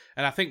 and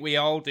I think we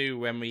all do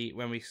when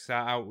we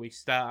start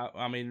out.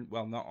 I mean,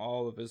 well, not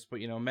all of us, but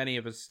many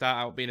of us start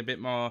out being a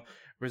bit more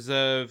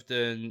reserved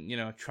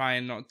and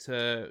trying not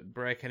to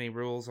break any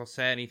rules or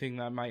say anything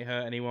that might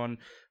hurt anyone.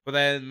 But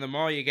then the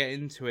more you get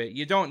into it,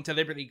 you don't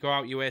deliberately go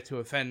out your way to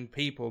offend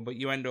people, but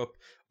you end up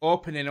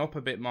opening up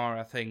a bit more,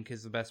 I think,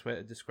 is the best way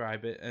to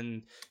describe it,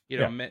 and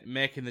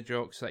making the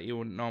jokes that you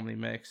wouldn't normally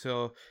make.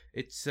 So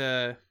it's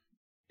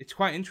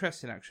quite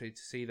interesting actually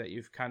to see that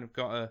you've kind of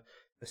got a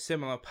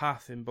similar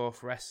path in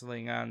both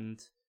wrestling and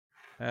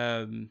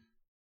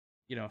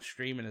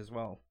streaming as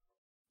well.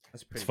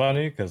 That's pretty. It's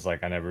funny because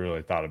like I never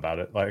really thought about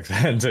it like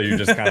until you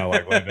just kind of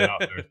like laid it out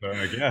there. So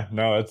like, yeah,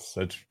 no, it's.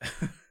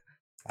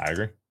 I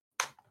agree.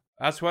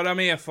 That's what I'm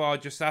here for,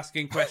 just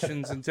asking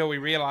questions until we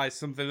realize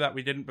something that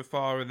we didn't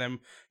before, and then,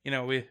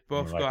 we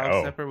both go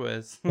our separate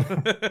ways.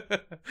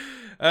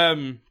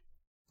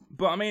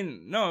 But I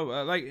mean, no,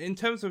 like in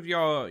terms of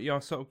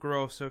your sort of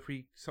growth, so if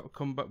we sort of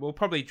come back, we'll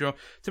probably jump,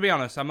 to be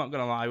honest, I'm not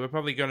going to lie, we're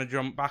probably going to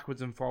jump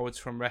backwards and forwards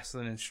from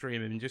wrestling and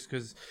streaming, just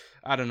because,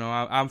 I don't know,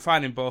 I'm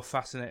finding both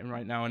fascinating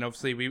right now, and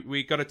obviously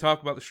we got to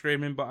talk about the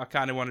streaming, but I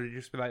kind of wanted to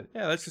just be like,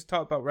 yeah, let's just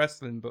talk about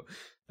wrestling, but,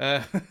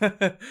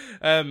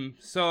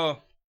 so...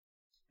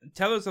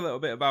 Tell us a little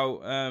bit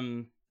about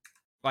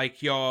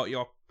like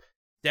your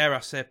dare I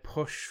say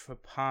push for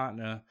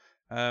partner.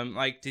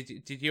 Like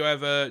did you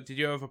ever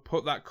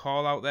put that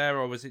call out there,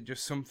 or was it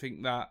just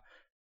something that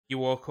you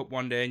woke up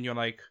one day and you're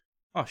like,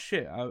 oh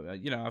shit,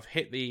 I've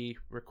hit the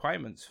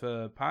requirements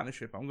for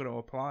partnership, I'm going to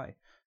apply?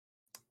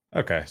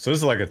 Okay, so this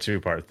is like a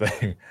two-part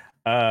thing.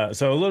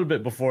 So a little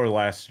bit before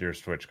last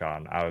year's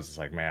TwitchCon, I was just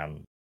like,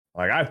 man,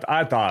 like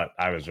I thought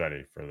I was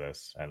ready for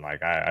this, and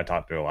like I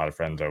talked to a lot of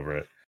friends over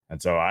it.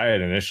 And so I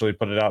had initially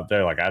put it out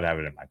there, like I'd have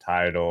it in my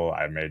title.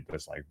 I made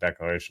this like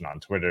declaration on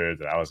Twitter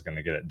that I was going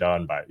to get it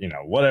done by,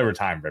 whatever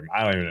time frame.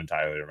 I don't even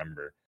entirely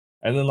remember.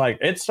 And then like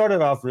it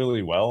started off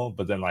really well,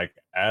 but then like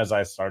as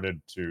I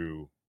started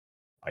to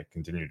like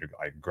continue to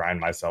like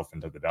grind myself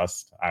into the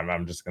dust,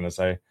 I'm just going to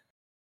say,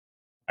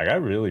 I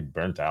got really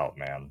burnt out,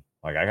 man.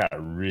 Like I got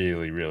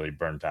really, really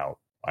burnt out.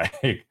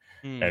 Like,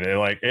 and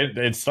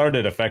it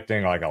started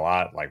affecting like a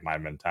lot, like my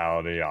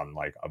mentality on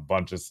like a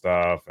bunch of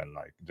stuff, and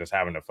like just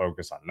having to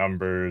focus on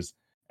numbers,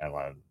 and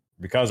like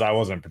because I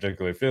wasn't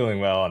particularly feeling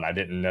well and I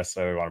didn't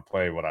necessarily want to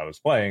play what I was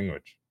playing,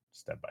 which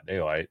is Dead by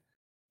Daylight,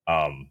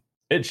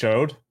 it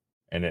showed,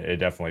 and it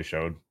definitely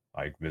showed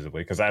like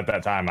visibly, because at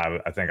that time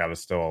I think I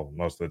was still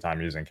most of the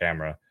time using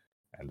camera,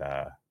 and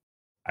I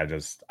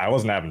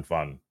wasn't having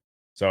fun.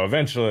 So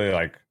eventually,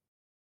 like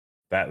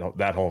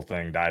that whole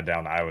thing died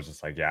down, I was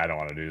just like, yeah, I don't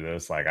want to do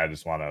this. Like, I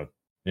just want to,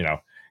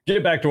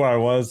 get back to where I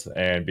was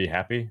and be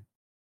happy.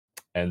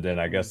 And then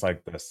I guess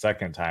like the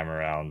second time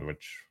around,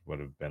 which would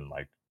have been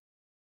like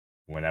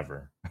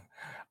whenever,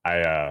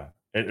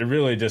 it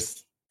really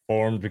just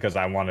formed because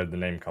I wanted the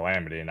name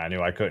Calamity, and I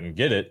knew I couldn't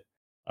get it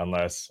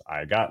unless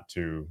I got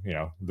to,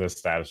 this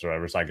status or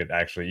whatever, so I could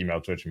actually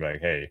email Twitch and be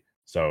like, hey,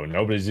 so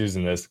nobody's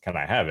using this, can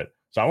I have it?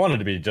 So I wanted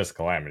to be just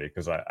Calamity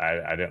because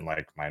I didn't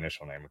like my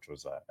initial name, which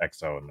was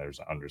XO, and there's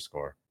an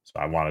underscore. So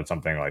I wanted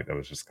something like that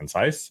was just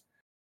concise.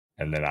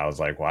 And then I was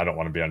like, well, I don't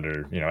want to be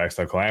under,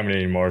 XO Calamity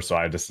anymore. So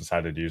I just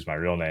decided to use my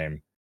real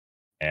name.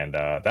 And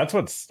that's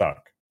what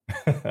stuck.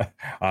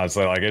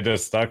 Honestly, like it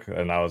just stuck.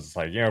 And I was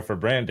like, for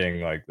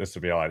branding, like this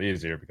would be a lot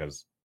easier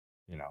because,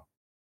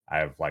 I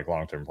have like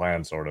long-term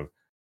plans sort of,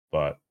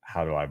 but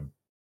how do I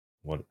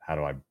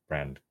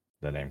brand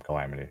the name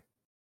Calamity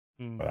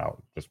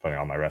without just putting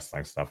all my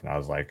wrestling stuff? And I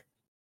was like,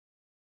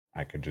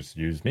 I could just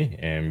use me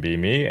and be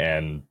me.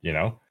 And,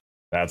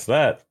 that's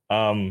that.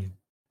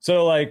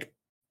 So like,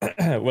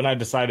 when I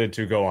decided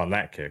to go on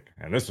that kick,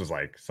 and this was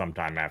like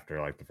sometime after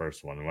like the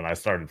first one, when I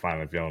started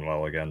finally feeling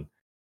well again,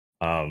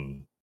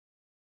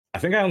 I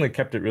think I only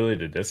kept it really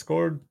to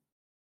Discord.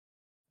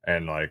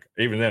 And like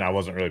even then I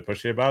wasn't really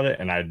pushy about it,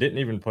 and I didn't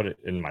even put it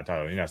in my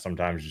title.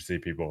 Sometimes you see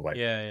people like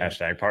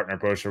hashtag partner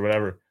push or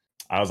whatever.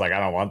 I was like, I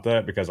don't want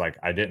that because like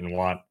I didn't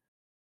want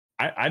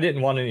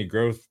any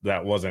growth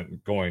that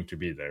wasn't going to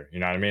be there. You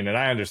know what I mean? And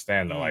I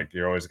understand that like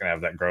you're always gonna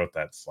have that growth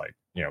that's like,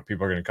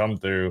 people are gonna come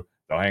through,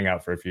 they'll hang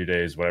out for a few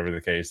days, whatever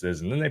the case is,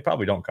 and then they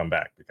probably don't come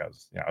back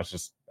because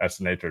that's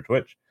the nature of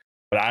Twitch.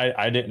 But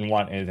I didn't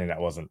want anything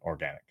that wasn't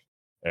organic,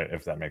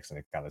 if that makes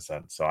any kind of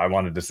sense. So I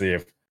wanted to see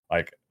if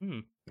like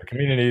the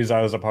communities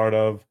I was a part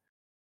of,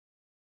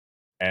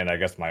 and I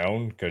guess my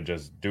own, could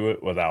just do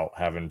it without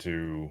having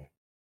to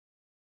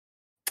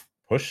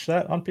push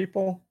that on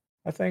people,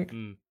 I think.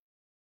 And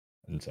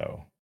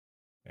so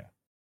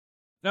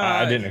no,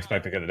 I didn't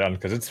expect to get it done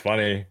because it's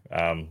funny.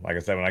 Like I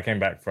said, when I came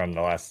back from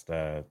the last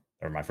or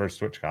my first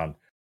TwitchCon,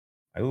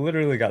 I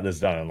literally got this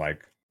done in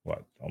like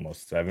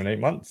almost 7-8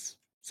 months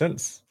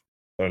since.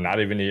 So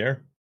not even a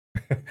year.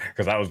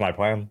 Because that was my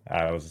plan.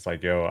 I was just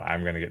like, yo,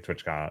 I'm gonna get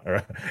TwitchCon,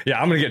 or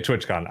I'm gonna get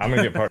TwitchCon. I'm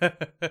gonna get part of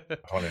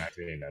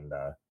 2019, and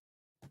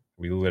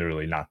we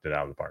literally knocked it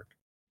out of the park.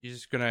 You're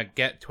just gonna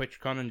get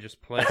TwitchCon and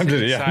just play. I'm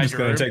just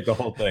gonna take the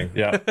whole thing.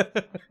 Yeah.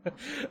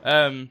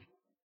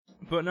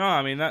 But no,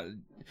 I mean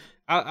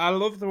I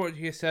love what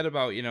you said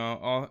about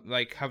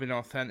like having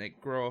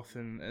authentic growth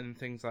and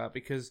things like that,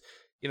 because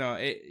you're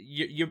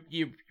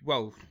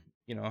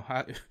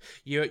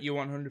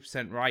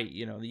 100% right.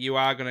 You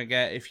are gonna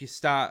get, if you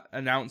start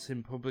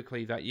announcing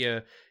publicly that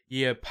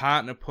you're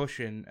partner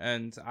pushing,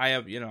 and I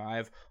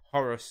have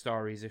horror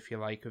stories, if you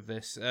like, of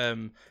this,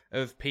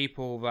 of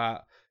people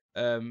that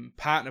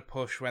partner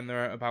push when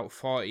they're at about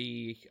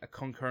 40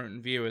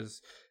 concurrent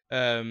viewers,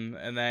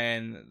 and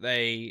then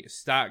they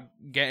start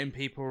getting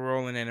people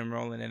rolling in and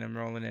rolling in and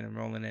rolling in and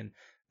rolling in.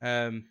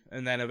 And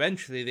then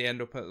eventually they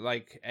end up at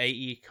like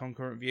 80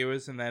 concurrent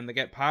viewers, and then they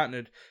get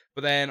partnered.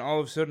 But then all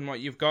of a sudden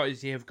what you've got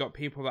is you've got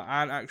people that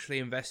aren't actually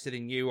invested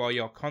in you or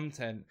your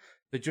content.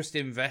 They're just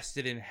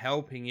invested in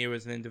helping you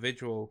as an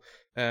individual,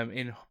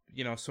 in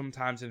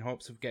sometimes in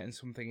hopes of getting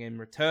something in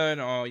return,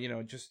 or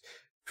just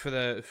for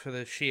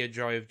the sheer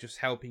joy of just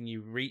helping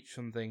you reach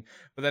something.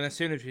 But then as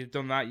soon as you've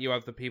done that, you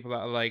have the people that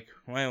are like,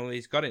 well,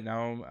 he's got it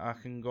now, I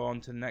can go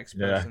on to the next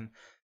person.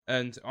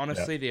 And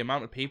honestly, the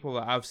amount of people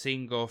that I've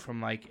seen go from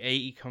like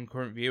 80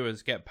 concurrent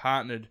viewers, get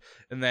partnered,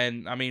 and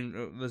then, I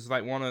mean, there's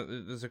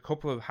a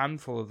couple of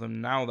handful of them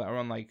now that are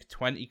on like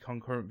 20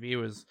 concurrent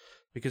viewers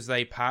because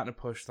they partner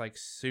push like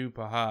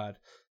super hard.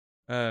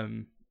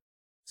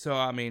 So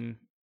I mean,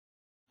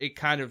 I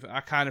kind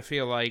of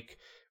feel like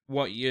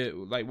what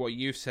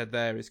you said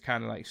there is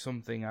kind of like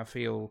something I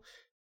feel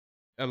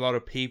a lot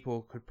of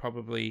people could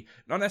probably,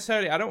 not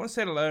necessarily, I don't want to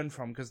say to learn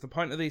from, because the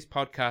point of these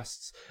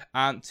podcasts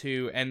aren't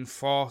to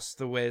enforce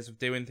the ways of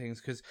doing things,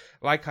 because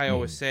like I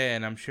always say,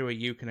 and I'm sure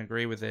you can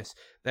agree with this,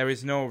 there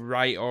is no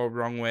right or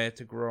wrong way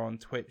to grow on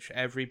Twitch.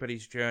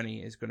 Everybody's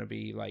journey is going to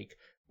be like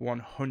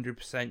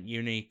 100%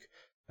 unique.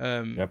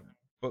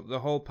 But the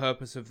whole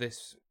purpose of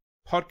this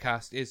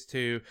podcast is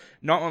to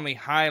not only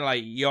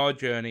highlight your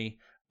journey,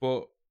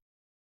 but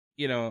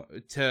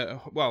to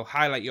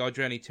highlight your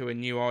journey to a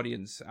new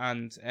audience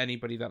and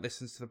anybody that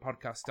listens to the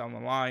podcast down the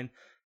line,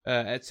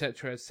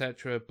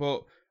 etc.,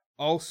 but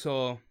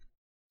also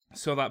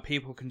so that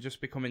people can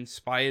just become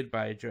inspired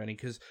by a journey.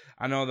 Because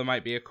I know there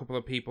might be a couple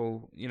of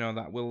people,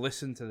 that will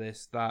listen to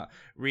this that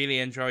really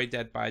enjoy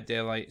Dead by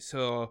Daylight.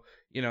 So,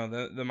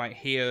 they might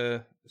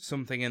hear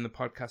something in the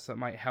podcast that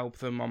might help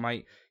them, or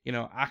might,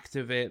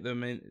 activate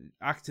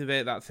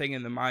that thing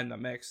in the mind that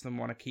makes them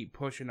want to keep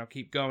pushing or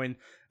keep going.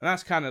 And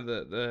that's kind of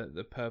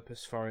the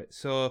purpose for it.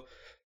 So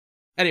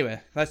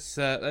Anyway, let's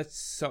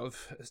sort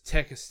of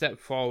take a step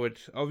forward.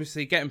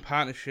 Obviously, getting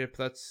partnership,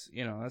 that's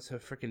a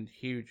freaking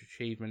huge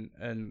achievement,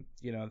 and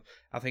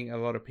I think a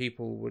lot of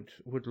people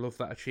would love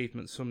that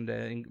achievement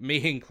someday,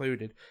 me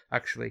included,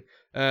 actually.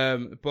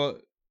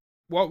 But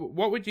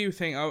what would you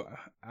think?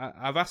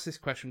 I've asked this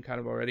question kind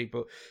of already,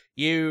 but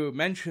you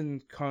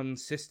mentioned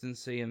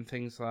consistency and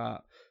things like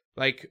that.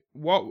 Like,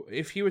 what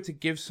if you were to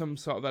give some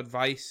sort of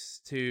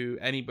advice to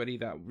anybody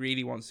that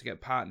really wants to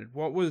get partnered?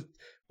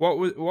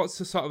 What's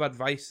the sort of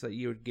advice that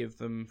you would give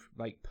them,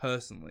 like,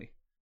 personally?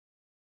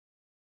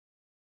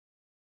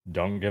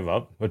 Don't give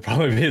up would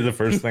probably be the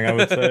first thing I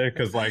would say,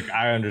 because like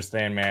I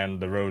understand, man,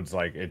 the road's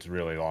like it's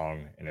really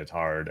long and it's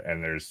hard,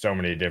 and there's so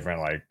many different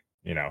like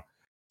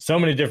so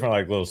many different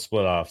like little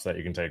split offs that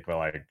you can take. But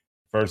like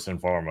first and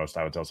foremost,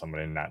 I would tell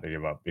somebody not to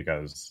give up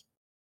because,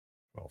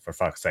 well, for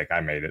fuck's sake,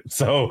 I made it.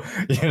 So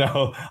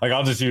like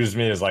I'll just use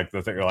me as like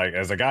the thing, like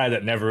as a guy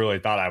that never really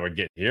thought I would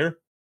get here,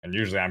 and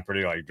usually I'm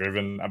pretty like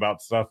driven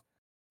about stuff.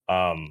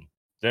 Um,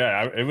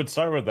 yeah, it would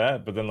start with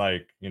that, but then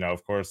like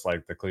of course,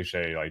 like the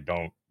cliche, like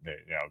don't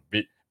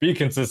be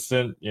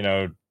consistent.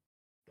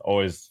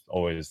 Always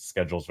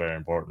schedule's very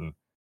important.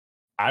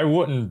 I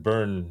wouldn't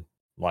burn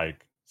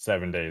like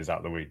 7 days out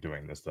of the week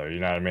doing this though. You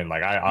know what I mean?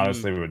 Like I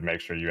honestly would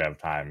make sure you have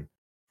time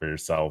for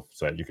yourself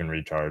so that you can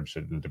recharge,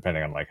 and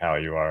depending on like how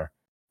you are.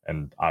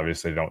 And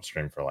obviously don't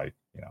stream for like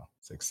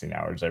 16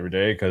 hours every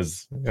day,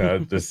 because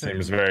this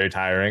seems very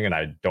tiring, and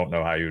I don't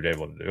know how you'd be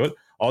able to do it.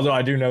 Although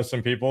I do know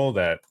some people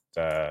that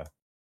I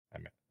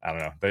don't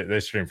know, they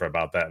stream for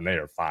about that and they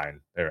are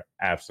fine. They're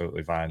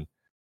absolutely fine.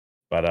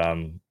 But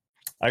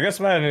I guess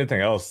about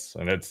anything else,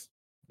 and it's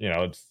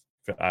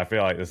I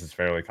feel like this is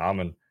fairly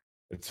common.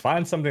 It's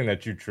find something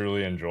that you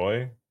truly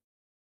enjoy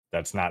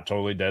that's not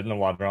totally dead in the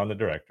water on the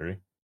directory,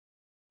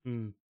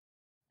 Mm.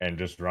 and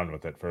just run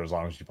with it for as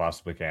long as you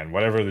possibly can.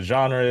 Whatever the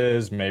genre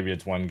is, maybe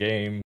it's one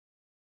game,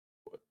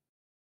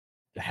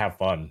 have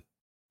fun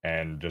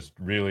and just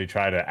really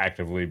try to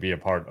actively be a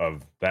part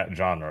of that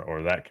genre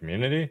or that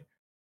community.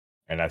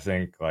 And I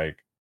think like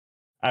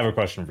I have a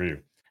question for you.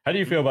 How do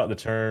you feel about the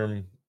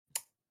term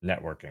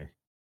networking?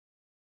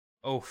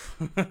 Oh,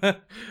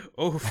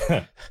 oh,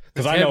 the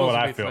Because I know tables what will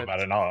I be feel about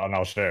flipped. it, and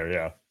I'll share.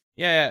 Yeah.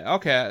 Yeah,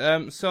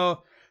 okay.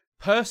 So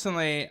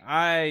personally,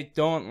 I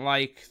don't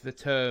like the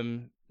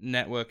term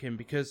networking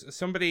because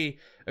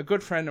a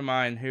good friend of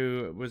mine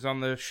who was on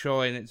the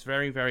show in its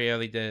very, very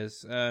early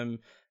days,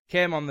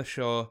 came on the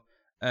show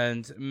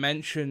and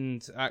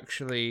mentioned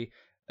actually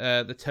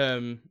the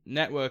term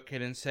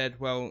networking and said,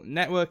 well,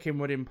 networking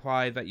would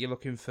imply that you're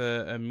looking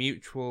for a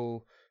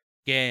mutual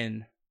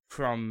gain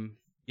from,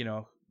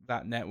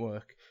 that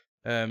network.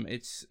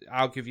 It's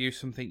I'll give you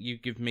something, you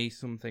give me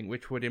something,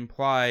 which would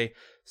imply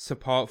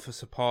support for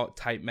support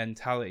type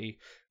mentality.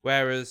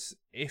 Whereas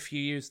if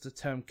you use the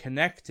term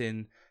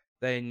connecting,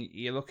 then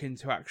you're looking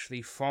to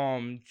actually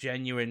form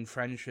genuine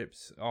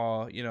friendships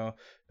or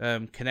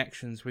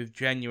connections with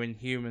genuine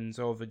humans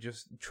over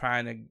just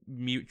trying to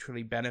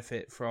mutually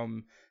benefit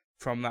from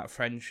that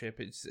friendship.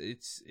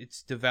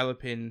 It's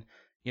developing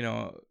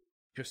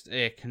just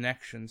a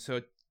connection.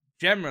 So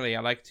generally, I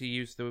like to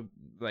use the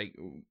like.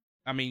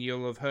 I mean,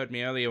 you'll have heard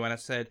me earlier when I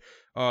said,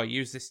 "Oh,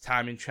 use this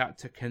time in chat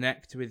to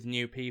connect with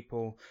new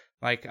people."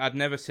 Like, I'd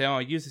never say, "Oh,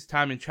 use this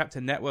time in chat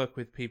to network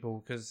with people,"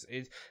 because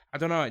I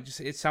don't know,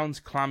 it sounds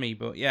clammy.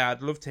 But yeah,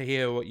 I'd love to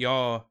hear what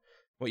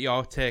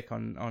your take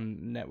on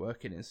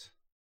networking is.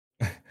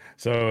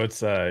 So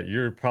it's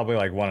you're probably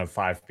like one of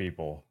 5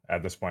 people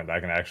at this point that I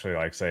can actually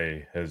like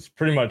say has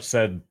pretty much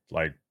said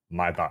like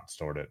my thoughts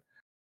toward it.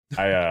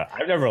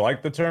 I've never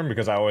liked the term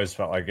because I always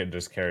felt like it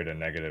just carried a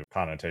negative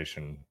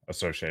connotation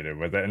associated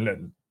with it.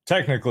 And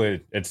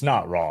technically it's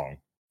not wrong,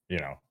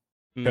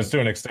 because Mm,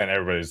 to an extent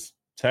everybody's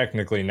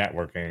technically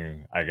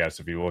networking, I guess,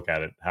 if you look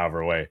at it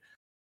however way.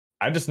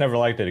 I just never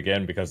liked it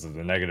again because of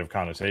the negative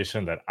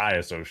connotation that I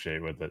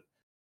associate with it.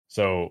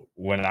 So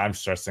when I'm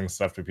stressing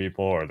stuff to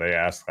people or they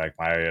ask like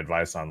my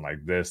advice on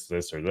like this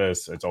or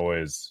this, it's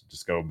always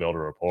just go build a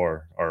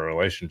rapport or a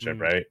relationship,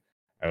 mm, right?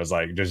 I was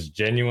like, just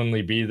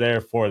genuinely be there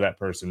for that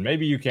person.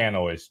 Maybe you can't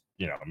always,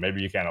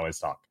 maybe you can't always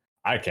talk.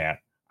 I can't.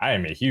 I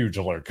am a huge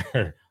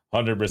lurker,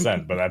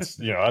 100%. But that's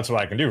what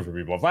I can do for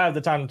people. If I have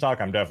the time to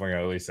talk, I'm definitely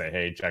gonna at least say,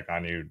 hey, check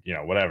on you,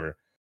 whatever.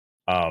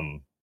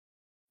 Um,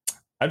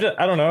 I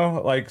don't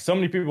know. Like so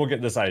many people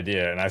get this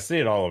idea, and I see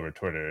it all over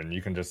Twitter, and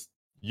you can just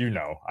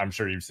I'm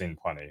sure you've seen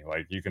plenty.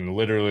 Like you can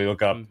literally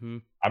look up. mm-hmm,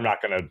 I'm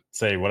not gonna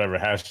say whatever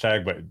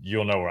hashtag, but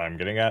you'll know where I'm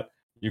getting at.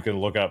 You can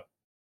look up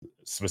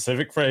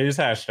specific phrase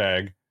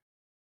hashtag,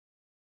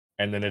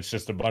 and then it's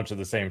just a bunch of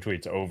the same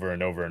tweets over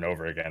and over and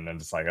over again. And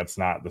it's like that's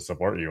not the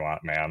support you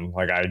want, man.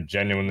 Like I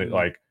genuinely mm,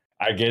 like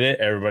I get it.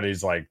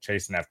 Everybody's like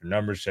chasing after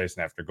numbers,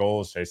 chasing after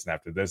goals, chasing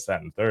after this,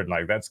 that, and third. And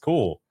like that's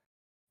cool,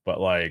 but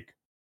like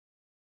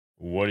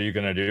what are you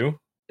going to do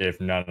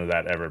if none of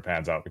that ever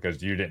pans out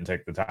because you didn't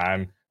take the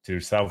time to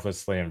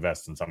selflessly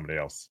invest in somebody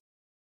else?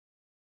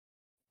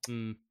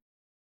 mm.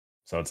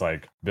 So it's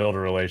like build a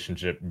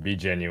relationship, be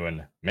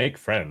genuine, make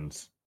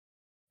friends.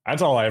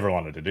 That's all I ever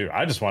wanted to do.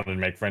 I just wanted to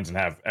make friends and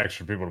have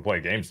extra people to play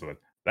games with.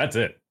 That's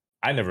it.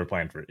 I never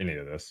planned for any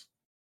of this.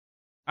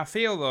 I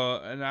feel though,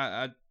 and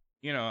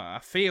I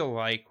feel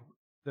like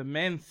the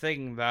main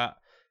thing that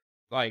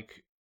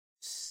like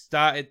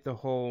started the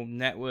whole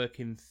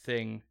networking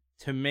thing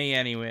to me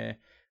anyway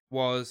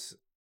was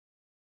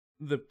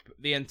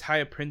the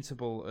entire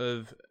principle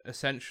of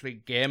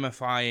essentially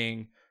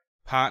gamifying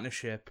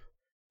partnership.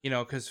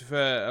 Because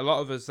for a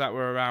lot of us that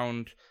were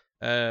around,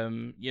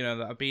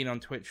 that have been on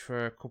Twitch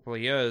for a couple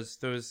of years,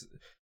 there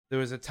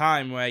was a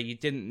time where you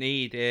didn't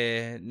need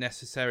a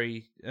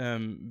necessary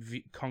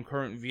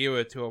concurrent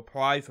viewer to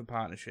apply for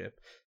partnership.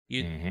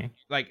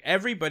 Like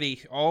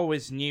everybody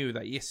always knew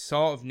that you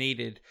sort of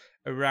needed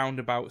around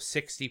about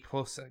 60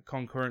 plus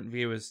concurrent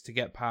viewers to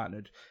get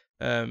partnered.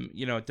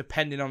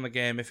 Depending on the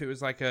game. If it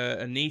was like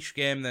a niche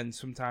game, then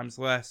sometimes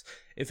less.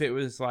 If it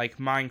was like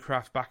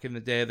Minecraft back in the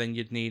day, then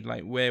you'd need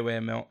like way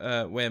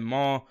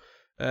more.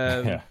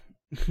 Yeah.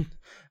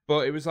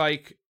 But it was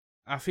like,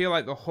 I feel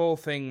like the whole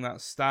thing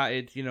that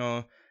started,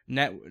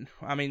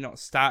 not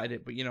started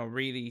it, but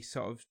really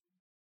sort of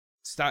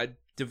started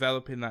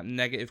developing that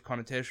negative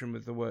connotation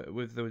with the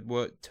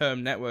word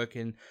term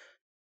networking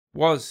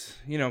was,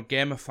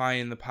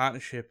 gamifying the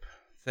partnership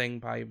thing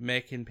by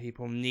making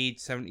people need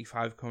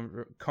 75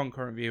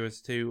 concurrent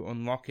viewers to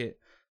unlock it.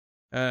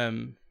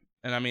 And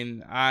I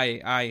mean,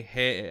 I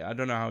hate it. I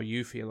don't know how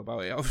you feel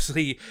about it.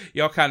 Obviously,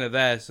 you're kind of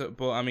there,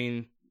 but I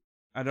mean,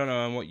 I don't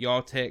know what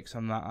your takes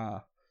on that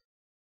are.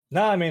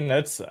 No, I mean,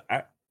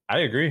 I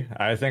agree.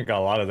 I think a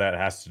lot of that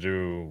has to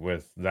do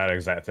with that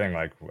exact thing.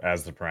 Like,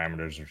 as the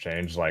parameters have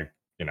changed, like,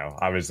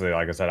 obviously,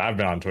 like I said, I've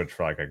been on Twitch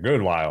for like a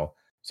good while.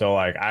 So,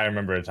 like, I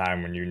remember a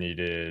time when you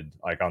needed,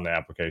 like, on the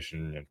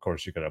application, of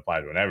course, you could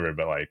apply to whenever,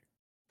 but like,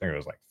 I think it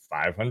was like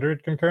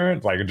 500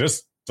 concurrent, like,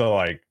 just to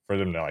like for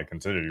them to like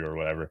consider you or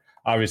whatever.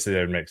 Obviously,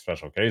 they would make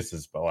special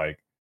cases, but like,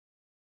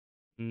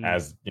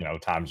 as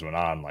times went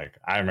on, like,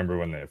 I remember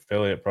when the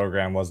affiliate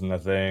program wasn't a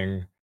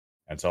thing.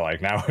 And so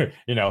like now,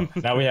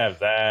 now we have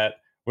that,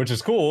 which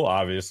is cool,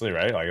 obviously,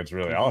 right? Like it's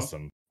really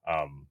awesome.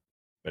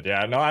 But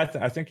yeah, no, I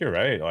think you're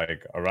right.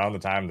 Like around the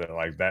time that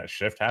like that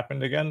shift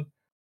happened again,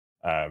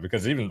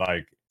 because even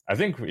like I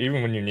think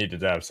even when you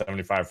needed to have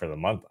 75 for the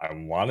month, I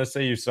want to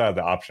say you still had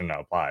the option to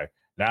apply.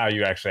 Now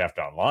you actually have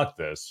to unlock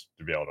this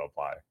to be able to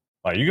apply.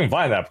 Like you can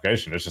find the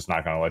application, it's just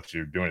not going to let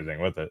you do anything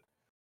with it.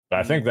 But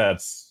I think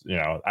that's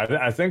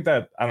I think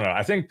that I don't know.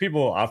 I think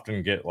people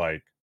often get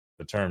like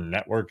the term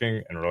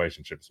networking and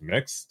relationships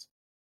mixed,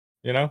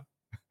 and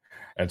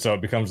so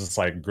it becomes this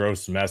like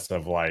gross mess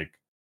of like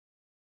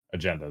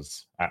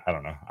agendas. I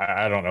don't know.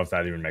 I don't know if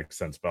that even makes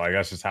sense, but like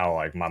that's just how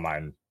like my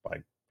mind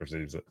like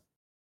perceives it.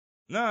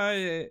 No,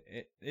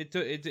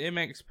 it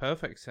makes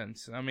perfect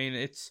sense. I mean,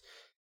 it's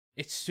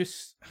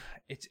just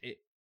it.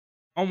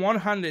 On one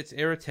hand, it's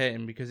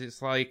irritating because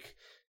it's like,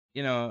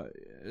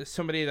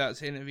 somebody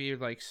that's interviewed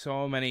like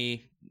so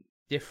many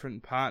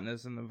different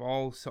partners and they've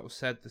all sort of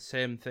said the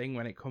same thing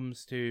when it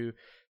comes to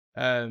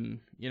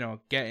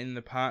getting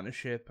the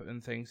partnership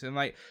and things. And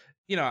like,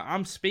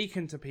 I'm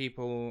speaking to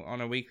people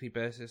on a weekly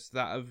basis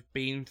that have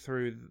been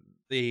through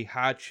the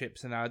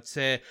hardships, and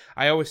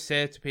I always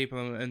say to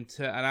people, and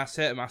I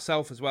say to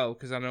myself as well,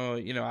 because I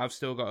know I've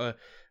still got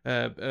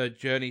a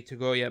journey to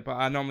go yet, but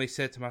I normally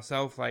say to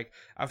myself, like,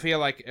 I feel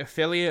like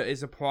affiliate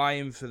is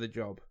applying for the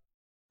job,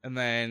 and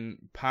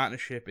then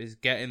partnership is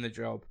getting the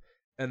job,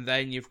 and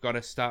then you've got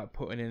to start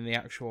putting in the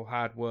actual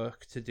hard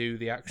work to do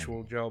the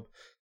actual job.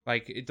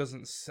 Like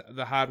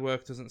the hard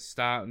work doesn't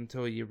start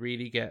until you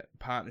really get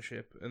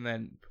partnership, and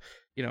then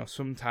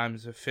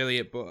sometimes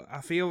affiliate. But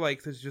I feel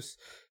like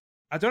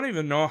I don't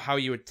even know how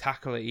you would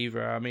tackle it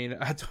either. I mean,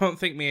 I don't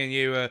think me and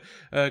you are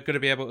going to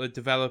be able to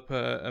develop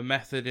a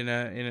method in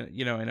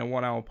a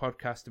 1 hour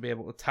podcast to be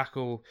able to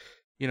tackle,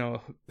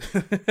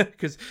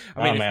 because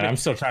I mean, man, I'm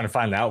still trying to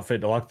find the outfit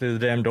to walk through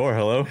the damn door.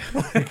 Hello,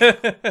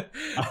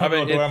 I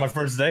mean, go on my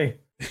first day.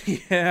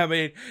 Yeah, I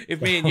mean,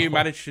 if me and you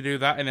manage to do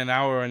that in an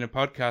hour in a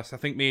podcast, I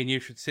think me and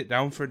you should sit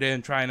down for a day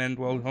and try and end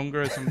world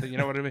hunger or something. You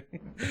know what I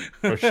mean?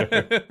 For sure.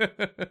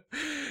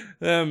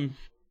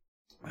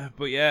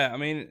 But yeah, I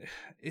mean,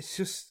 it's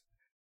just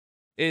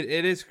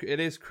it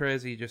is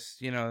crazy. Just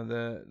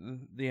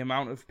the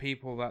amount of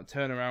people that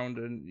turn around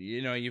and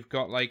you've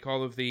got like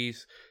all of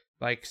these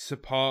like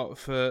support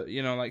for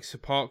like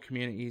support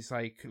communities,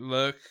 like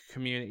lurk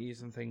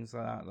communities and things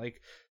like that.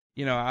 Like,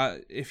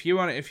 if you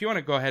want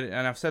to go ahead,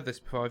 and I've said this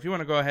before, if you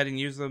want to go ahead and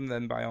use them,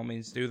 then by all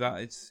means do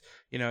that. It's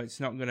it's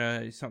not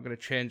gonna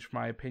change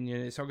my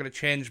opinion. It's not gonna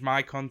change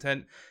my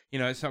content.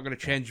 It's not gonna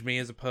change me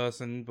as a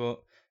person.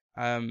 But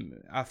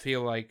I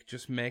feel like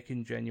just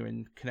making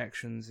genuine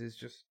connections is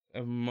just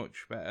a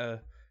much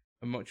better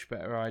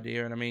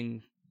idea. And I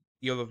mean,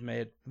 you'll have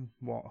made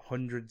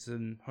hundreds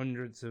and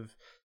hundreds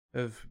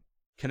of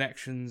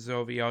connections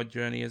over your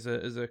journey as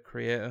a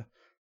creator.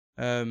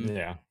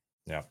 Yeah.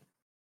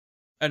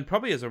 And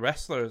probably as a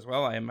wrestler as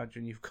well, I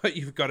imagine you've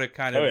got a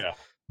kind of. Oh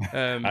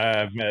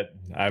yeah.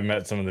 I've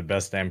met some of the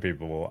best damn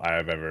people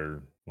I've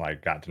ever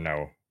like got to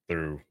know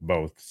through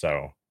both.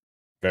 So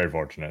very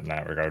fortunate in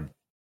that regard.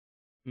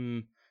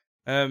 Mm.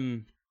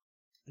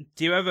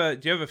 Do you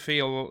ever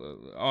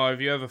feel, or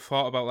have you ever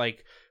thought about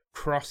like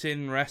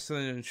crossing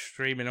wrestling and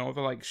streaming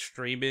over, like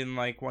streaming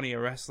like one of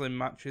your wrestling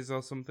matches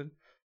or something?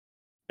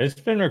 It's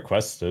been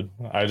requested.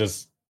 I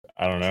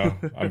don't know.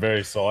 I'm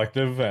very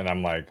selective, and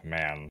I'm like,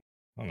 man,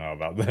 I don't know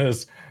about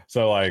this.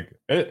 So like,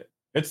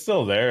 it's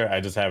still there.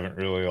 I just haven't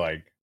really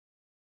like,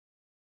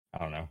 I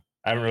don't know.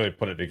 I haven't really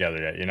put it together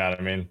yet. You know what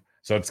I mean?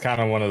 So it's kind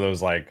of one of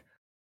those like,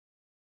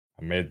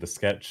 I made the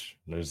sketch.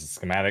 There's a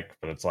schematic,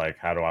 but it's like,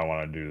 how do I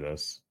want to do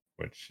this?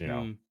 Which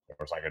Mm. of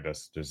course, I could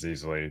just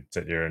easily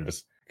sit here and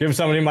just give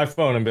somebody my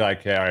phone and be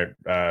like, hey, all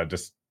right,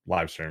 just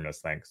live stream this,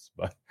 thanks.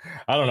 But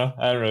I don't know.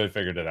 I haven't really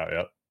figured it out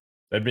yet.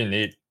 That'd be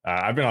neat.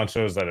 I've been on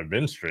shows that have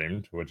been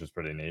streamed, which is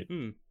pretty neat.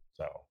 Mm.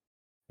 So,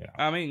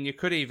 I mean, you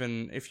could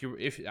even if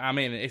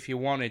you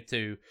wanted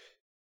to,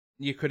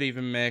 you could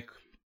even make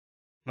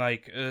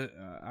like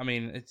I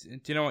mean, do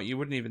you know what?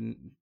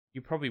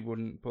 You probably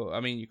wouldn't, but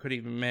I mean, you could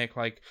even make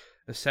like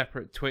a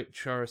separate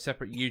Twitch or a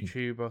separate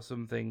YouTube or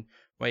something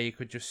where you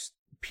could just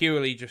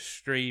purely just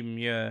stream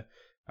your.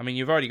 I mean,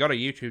 you've already got a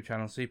YouTube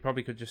channel, so you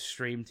probably could just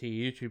stream to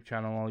your YouTube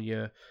channel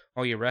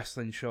all your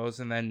wrestling shows,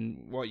 and then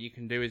what you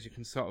can do is you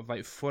can sort of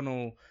like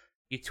funnel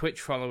your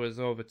Twitch followers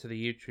over to the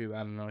YouTube. I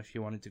don't know if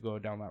you wanted to go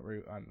down that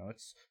route. I don't know.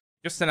 It's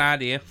just an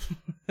idea.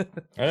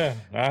 yeah,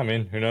 I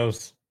mean, who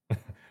knows?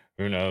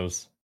 Who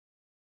knows?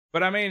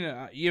 But I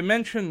mean, you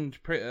mentioned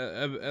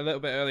a little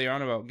bit earlier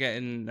on about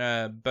getting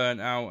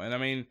burnt out, and I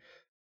mean,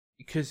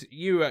 because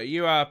you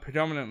are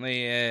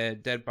predominantly a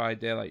Dead by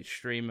Daylight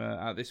streamer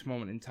at this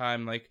moment in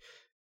time. Like,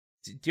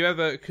 do you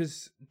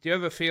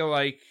ever feel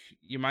like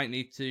you might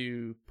need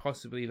to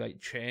possibly like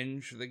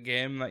change the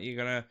game that you're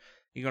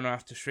gonna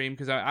have to stream?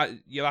 Because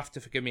you'll have to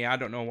forgive me. I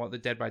don't know what the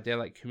Dead by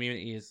Daylight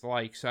community is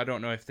like, so I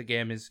don't know if the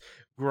game is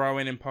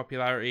growing in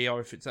popularity or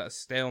if it's at a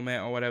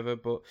stalemate or whatever.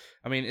 But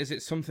I mean, is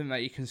it something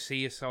that you can see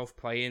yourself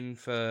playing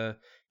for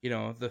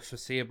the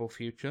foreseeable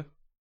future?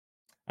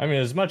 I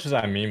mean, as much as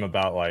I meme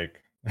about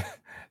like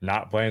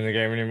not playing the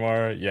game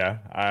anymore, yeah,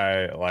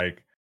 I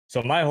like.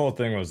 So my whole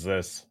thing was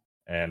this,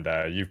 and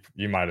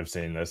you might have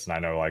seen this, and I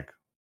know like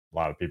a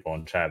lot of people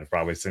in chat have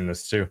probably seen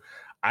this too.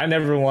 I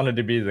never wanted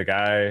to be the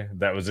guy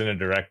that was in a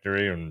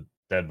directory, and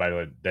Dead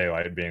by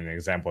Daylight being the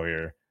example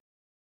here,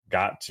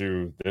 got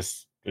to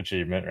this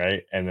achievement,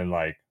 right? And then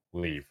like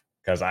leave.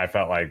 Because I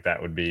felt like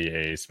that would be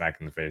a smack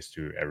in the face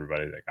to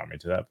everybody that got me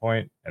to that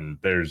point. And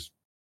there's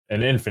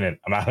an infinite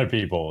amount of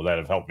people that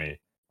have helped me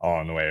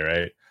along the way,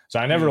 right? So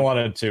I never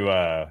wanted to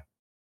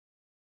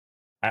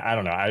I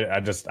don't know. I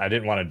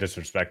didn't want to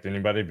disrespect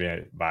anybody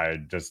by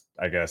just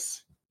I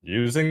guess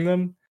using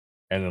them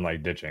and then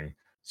like ditching.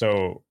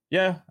 So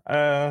yeah,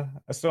 I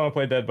still want to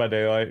play Dead by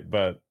Daylight,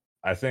 but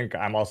I think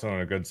I'm also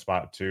in a good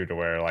spot too to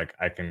where like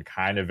I can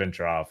kind of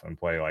venture off and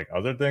play like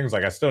other things.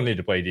 Like I still need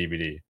to play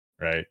DBD,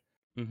 right?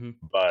 Mm-hmm.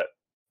 But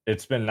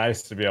it's been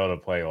nice to be able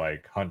to play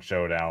like Hunt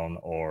Showdown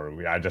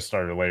or I just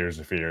started Layers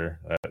of Fear.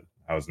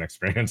 That was an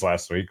experience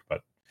last week,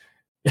 but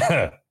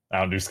yeah, I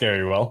don't do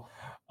scary well.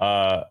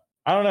 I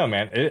don't know,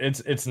 man.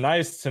 It's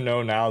nice to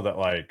know now that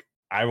like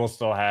I will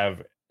still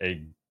have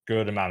a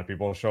good amount of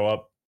people show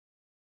up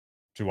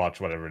to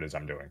watch whatever it is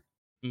I'm doing.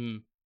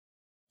 Mm.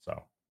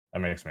 So that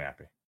makes me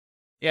happy.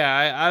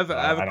 Yeah,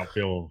 I don't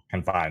feel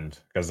confined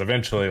because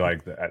eventually,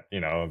 like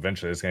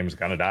eventually this game is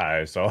gonna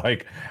die. So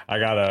like I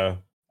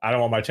don't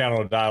want my channel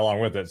to die along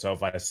with it. So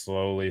if I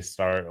slowly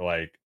start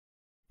like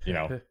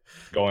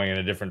going in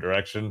a different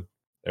direction,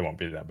 it won't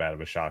be that bad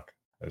of a shock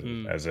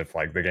as if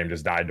like the game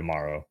just died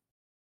tomorrow.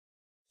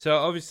 So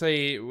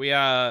obviously we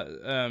are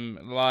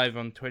live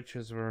on Twitch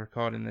as we're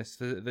recording this.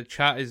 The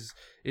chat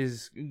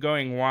is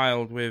going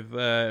wild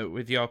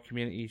with your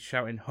community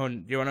shouting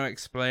 "Hunt." Do you want to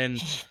explain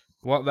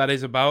what that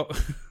is about?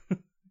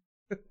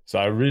 So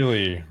I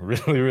really,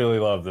 really, really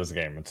love this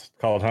game. It's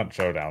called Hunt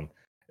Showdown.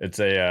 It's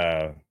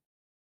a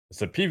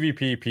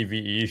PvP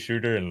PvE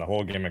shooter, and the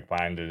whole gimmick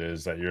behind it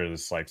is that you're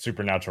this like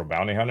supernatural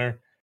bounty hunter.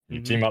 You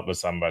team up with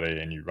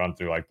somebody and you run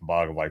through like the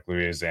bog of like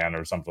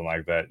Louisiana or something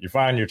like that. You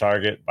find your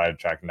target by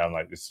tracking down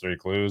like these 3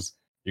 clues.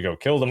 You go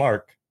kill the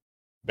mark,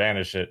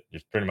 banish it.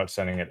 You're pretty much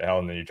sending it to hell,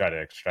 and then you try to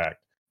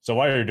extract. So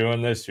while you're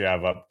doing this, you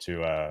have up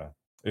to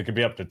it could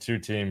be up to 2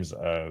 teams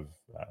of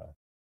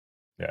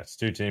it's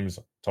 2 teams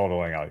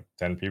totaling like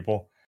 10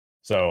 people.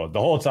 So the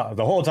whole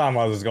time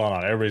while this is going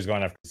on, everybody's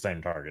going after the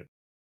same target.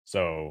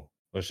 So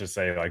let's just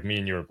say like me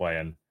and you were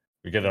playing.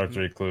 We get our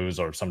 3 clues,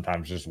 or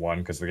sometimes just 1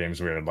 because the game's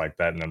weird like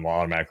that, and then we'll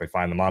automatically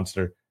find the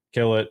monster,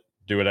 kill it,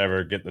 do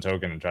whatever, get the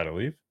token, and try to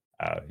leave.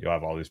 You'll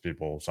have all these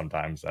people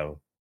sometimes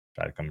that'll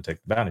try to come and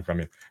take the bounty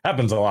from you.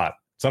 Happens a lot.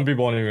 Some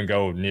people won't even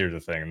go near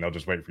the thing, and they'll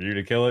just wait for you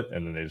to kill it,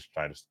 and then they just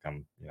try to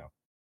come,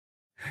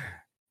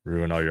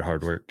 ruin all your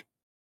hard work.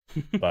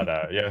 But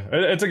yeah,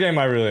 it's a game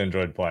I really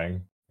enjoyed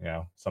playing.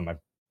 Some of my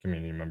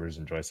community members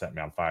enjoy setting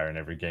me on fire in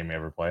every game we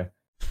ever play.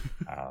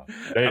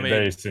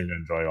 They seem to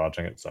enjoy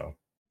watching it, so.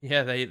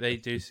 Yeah, they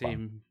do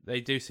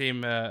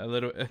seem a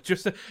little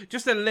just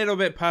a little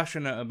bit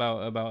passionate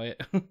about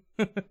it.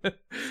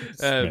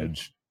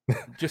 Smidge.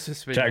 Just a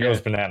spin. Chat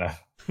goes banana.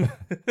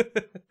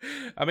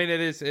 I mean,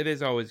 it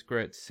is always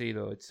great to see,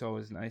 though. It's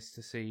always nice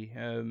to see,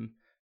 you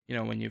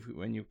know, when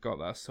you've got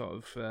that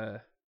sort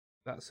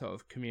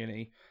of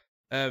community.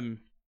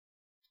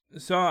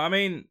 So I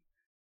mean,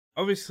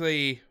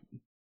 obviously,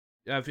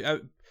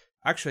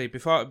 actually,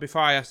 before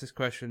I ask this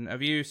question,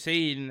 have you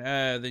seen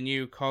the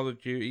new Call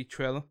of Duty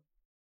trailer?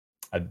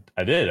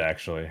 I did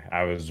actually.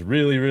 I was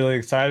really, really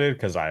excited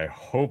because I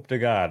hope to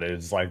God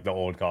it's like the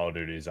old Call of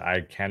Duties.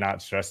 I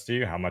cannot stress to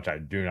you how much I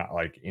do not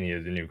like any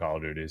of the new Call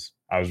of Duties.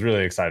 I was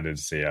really excited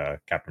to see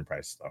Captain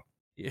Price though.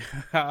 Yeah,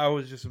 I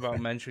was just about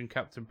to mention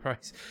Captain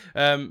Price.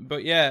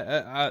 But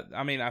yeah,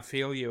 I mean, I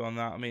feel you on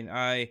that. I mean,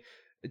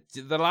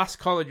 the last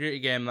Call of Duty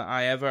game that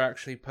I ever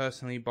actually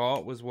personally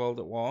bought was World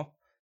at War.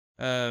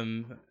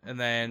 And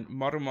then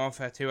Modern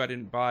Warfare 2 I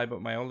didn't buy,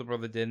 but my older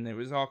brother did, and it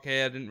was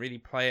okay. I didn't really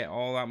play it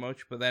all that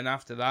much, but then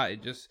after that,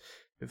 it just,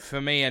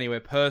 for me anyway,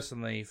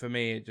 personally, for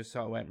me, it just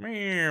sort of went.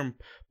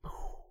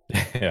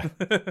 Yeah,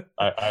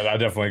 I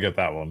definitely get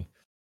that one.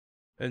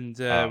 And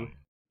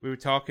we were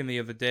talking the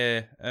other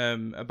day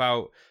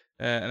about,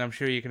 and I'm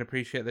sure you can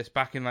appreciate this,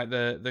 back in like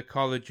the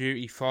Call of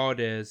Duty 4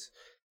 days.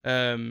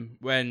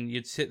 When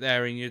you'd sit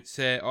there and you'd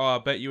say, "Oh, I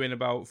bet you in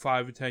about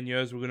 5 or 10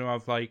 years we're going to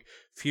have like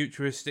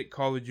futuristic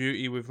Call of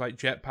Duty with like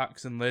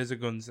jetpacks and laser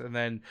guns," and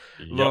then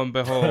lo and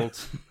behold,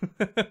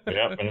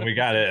 yep, and we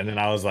got it. And then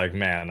I was like,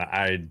 "Man,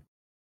 I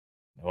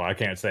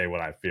can't say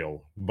what I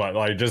feel, but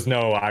like, just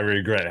know I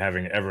regret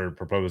having ever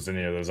proposed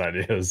any of those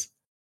ideas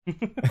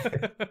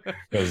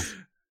because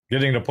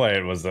getting to play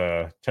it was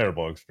a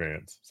terrible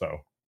experience." So,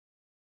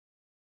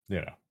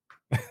 you know,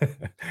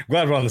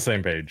 glad we're on the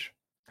same page.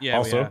 Yeah.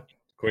 Also.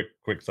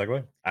 Quick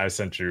segue. I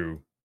sent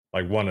you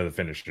like one of the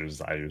finishers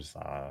I use.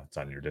 It's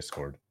on your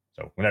Discord.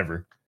 So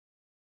whenever.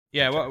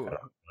 Yeah. Well,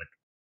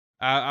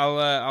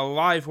 I'll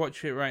live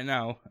watch it right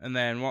now, and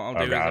then what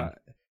I'll do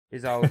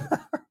is I'll.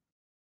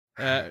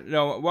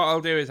 No, what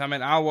I'll do is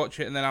I'll watch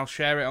it and then I'll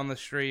share it on the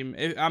stream.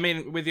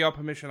 With your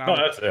permission,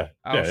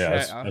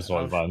 that's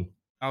all fun.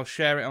 I'll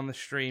share it on the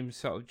stream,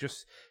 sort of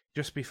just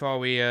before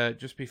we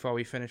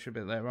finish a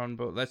bit later on.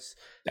 But let's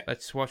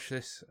watch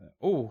this.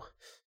 Oh.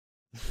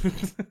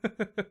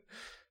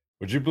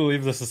 Would you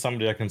believe this is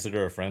somebody I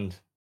consider a friend?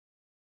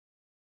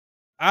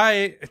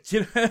 Do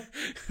you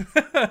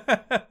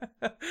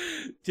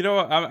know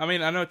what? I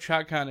mean, I know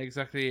chat can't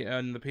exactly,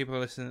 and the people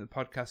listening to the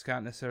podcast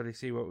can't necessarily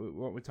see what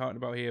we're talking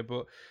about here.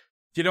 But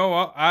do you know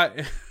what?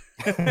 Like,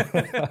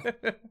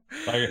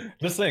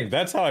 just think,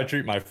 that's how I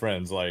treat my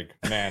friends. Like,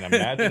 man,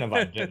 imagine if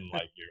I didn't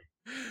like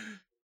you.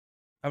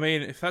 I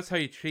mean, if that's how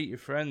you treat your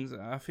friends,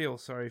 I feel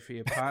sorry for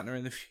your partner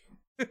in the future.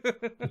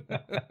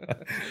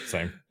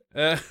 Same.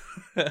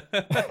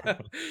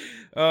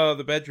 Oh,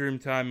 the bedroom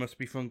time must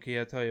be funky,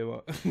 I tell you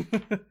what.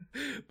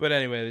 But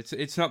anyway,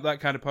 it's not that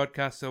kind of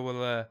podcast, so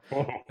we'll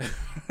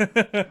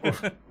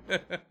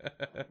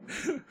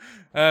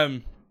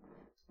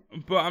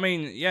but I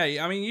mean,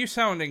 yeah, I mean, you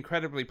sound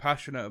incredibly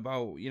passionate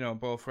about, you know,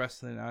 both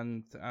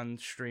wrestling and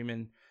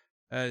streaming,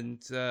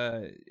 and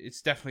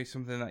it's definitely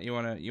something that you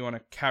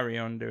wanna carry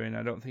on doing.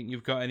 I don't think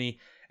you've got any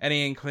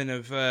inkling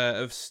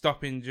of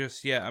stopping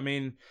just yet. I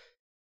mean,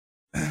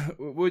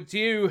 would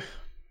you?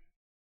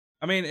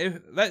 I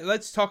mean,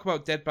 let's talk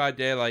about Dead by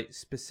Daylight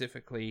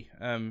specifically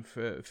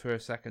for a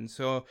second.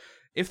 So,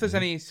 if there's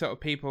any sort of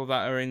people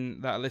that are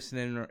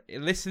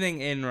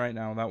listening in right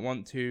now that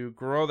want to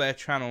grow their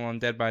channel on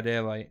Dead by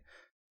Daylight,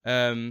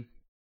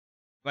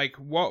 like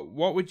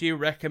what would you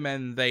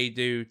recommend they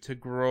do to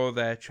grow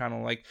their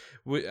channel? Like,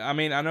 I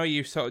mean, I know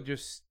you sort of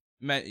just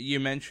you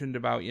mentioned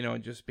about, you know,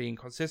 just being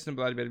consistent,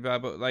 blah blah blah.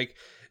 But like,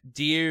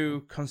 do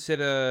you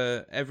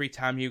consider every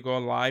time you go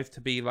live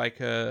to be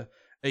like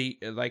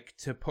like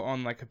to put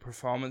on like a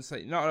performance,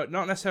 like not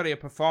necessarily a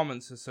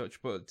performance as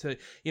such, but to,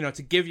 you know,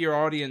 to give your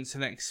audience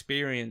an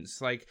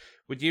experience? Like,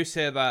 would you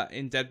say that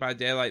in Dead by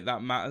Daylight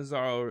that matters,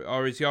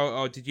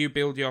 or did you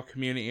build your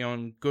community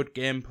on good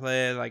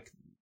gameplay? Like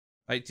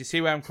do you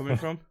see where I'm coming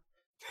from?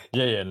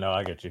 Yeah, no,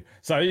 I get you.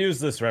 So I use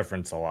this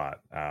reference a lot.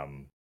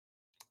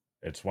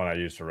 It's one I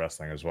use for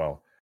wrestling as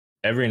well.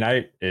 Every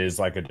night is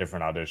like a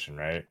different audition,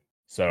 right?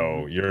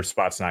 So your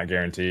spot's not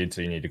guaranteed,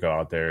 so you need to go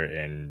out there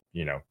and,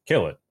 you know,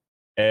 kill it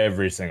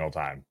every single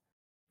time.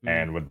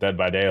 And with Dead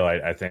by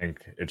Daylight, I think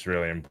it's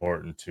really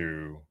important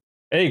to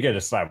get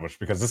established,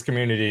 because this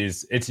community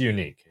it's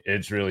unique.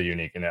 It's really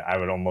unique, and I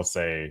would almost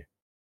say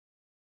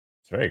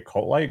it's very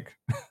cult-like,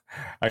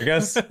 I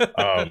guess.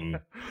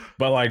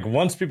 But like,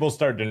 once people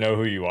start to know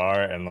who you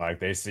are and like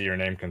they see your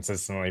name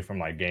consistently from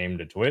like game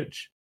to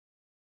Twitch,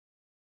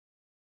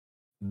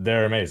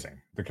 they're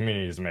amazing. The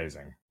community is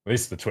amazing. At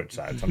least the Twitch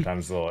side.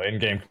 Sometimes the little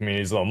in-game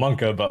community is a little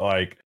monka, but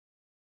like,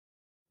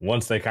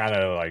 once they kind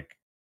of like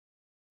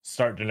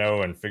start to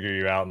know and figure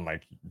you out and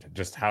like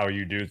just how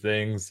you do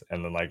things,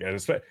 and then like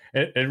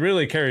it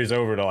really carries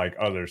over to like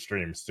other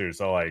streams too.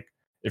 So like,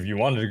 if you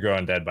wanted to go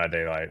on Dead by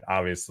Daylight,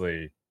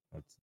 obviously,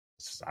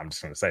 I'm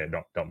just gonna say it,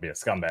 don't be a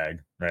scumbag,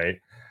 right?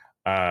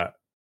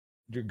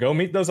 Go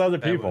meet those other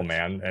people,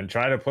 man, and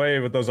try to play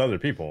with those other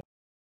people.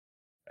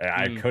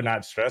 I could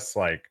not stress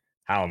like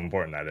how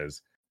important that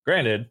is.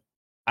 Granted,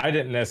 I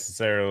didn't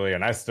necessarily,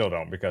 and I still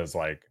don't, because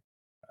like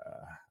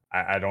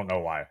I don't know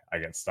why I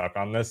get stuck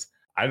on this.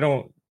 I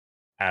don't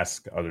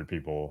ask other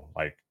people,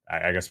 like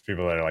I guess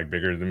people that are like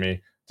bigger than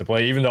me, to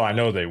play, even though I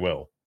know they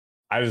will.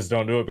 I just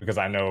don't do it because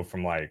I know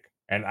from like,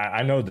 and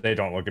I know that they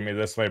don't look at me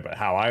this way, but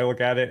how I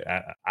look at it,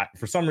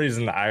 for some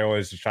reason, I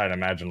always just try to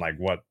imagine like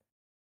what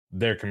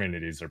their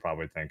communities are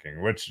probably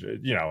thinking, which,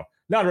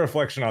 not a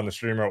reflection on the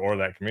streamer or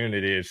that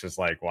community. It's just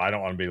like, well, I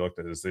don't want to be looked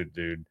at as a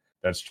dude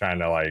that's trying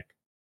to like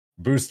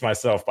boost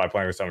myself by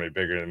playing with somebody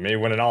bigger than me,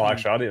 when in all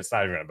actuality, it's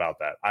not even about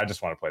that. I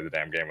just want to play the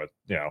damn game with,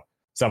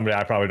 somebody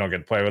I probably don't get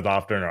to play with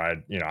often, or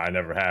I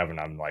never have. And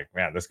I'm like,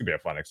 man, this could be a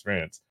fun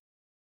experience.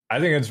 I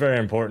think it's very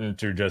important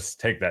to just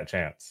take that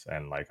chance.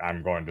 And like,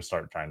 I'm going to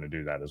start trying to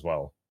do that as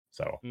well.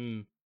 So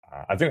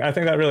I think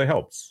that really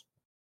helps,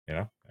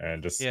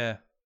 and just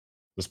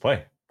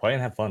play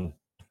and have fun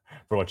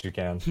for what you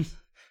can.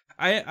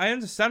 I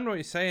understand what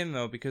you're saying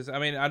though, because I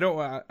mean, I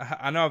know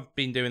I've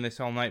been doing this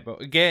all night,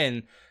 but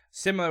again,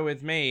 similar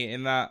with me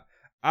in that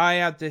I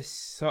had this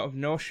sort of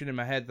notion in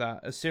my head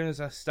that as soon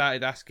as I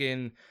started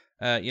asking,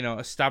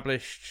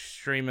 established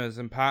streamers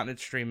and partnered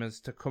streamers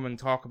to come and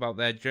talk about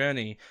their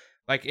journey,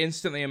 like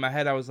instantly in my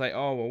head I was like,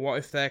 oh, well, what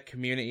if their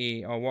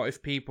community, or what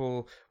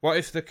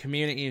if the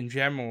community in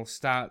general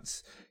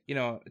starts,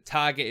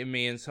 targeting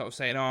me and sort of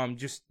saying, oh, I'm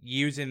just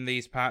using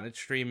these partnered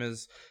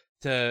streamers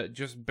to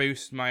just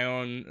boost my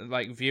own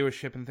like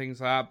viewership and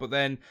things like that. But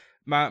then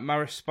my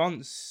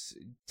response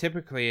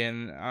typically,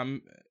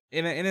 and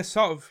in a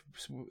sort of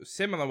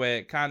similar way,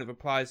 it kind of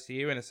applies to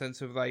you in a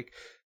sense of like,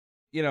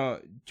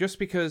 just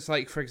because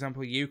like, for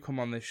example, you come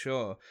on this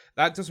show,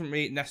 that doesn't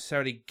really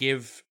necessarily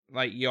give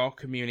like your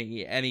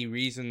community any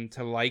reason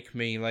to like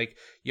me. Like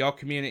your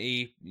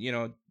community,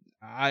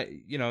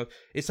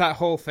 it's that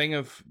whole thing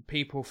of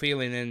people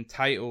feeling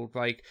entitled,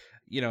 like,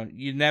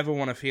 you never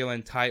want to feel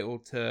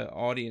entitled to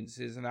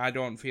audiences, and I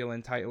don't feel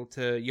entitled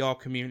to your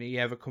community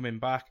ever coming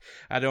back.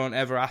 I don't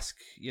ever ask,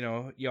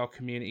 your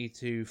community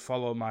to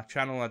follow my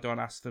channel. I don't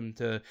ask them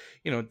to,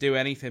 do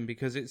anything,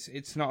 because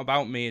it's not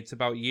about me. It's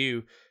about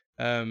you,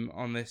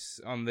 on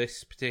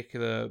this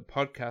particular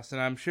podcast.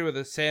 And I'm sure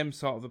the same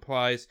sort of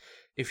applies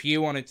if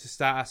you wanted to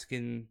start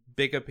asking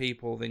bigger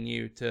people than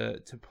you to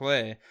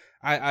play.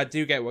 I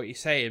do get what you're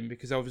saying,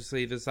 because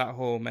obviously there's that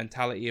whole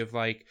mentality of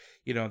like,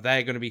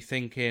 they're going to be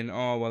thinking,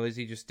 oh, well, is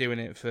he just doing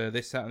it for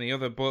this, that, and the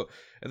other? But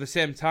at the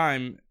same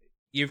time,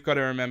 you've got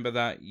to remember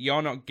that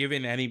you're not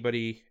giving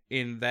anybody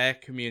in their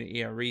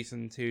community a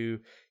reason to,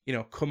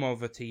 come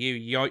over to you.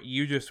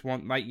 You just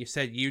want, like you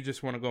said, you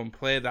just want to go and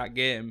play that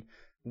game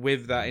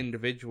with that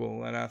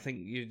individual. And I think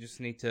you just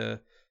need to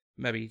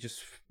maybe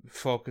just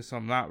focus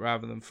on that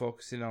rather than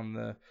focusing on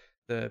the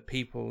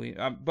people.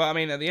 But I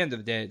mean, at the end of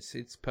the day,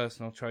 it's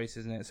personal choice,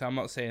 isn't it? So I'm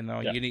not saying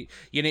you need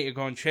to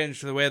go and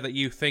change the way that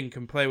you think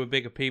and play with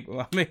bigger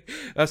people. I mean,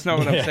 that's not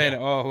what I'm saying at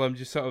all. I'm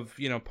just sort of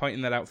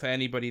pointing that out for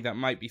anybody that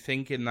might be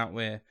thinking that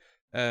way.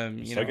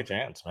 Just take a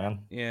chance,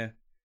 man. Yeah.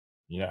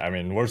 Yeah, I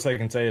mean, worst they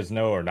can say is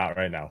no or not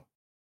right now.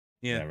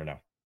 Yeah. You never know.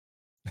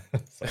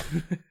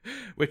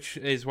 Which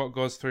is what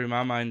goes through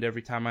my mind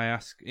every time I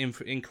ask,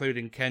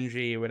 including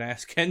Kenji. When I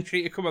asked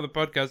Kenji to come on the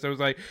podcast, I was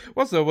like,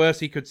 what's the worst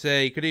he could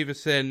say? He could either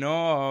say no,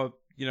 or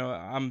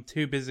I'm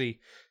too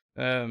busy.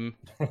 I've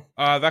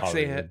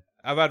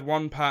had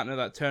one partner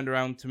that turned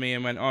around to me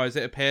and went, oh, is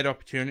it a paid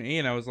opportunity?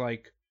 And I was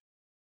like,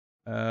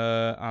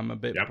 I'm a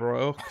bit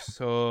broke,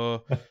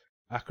 so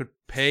I could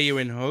pay you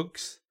in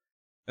hugs.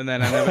 And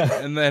then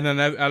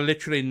I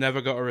literally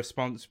never got a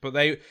response. But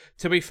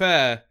to be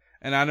fair,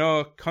 and I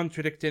know,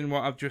 contradicting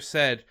what I've just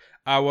said,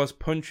 I was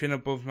punching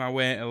above my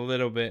weight a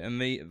little bit. And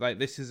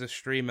this is a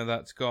streamer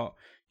that's got,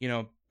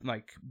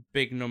 like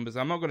big numbers.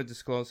 I'm not going to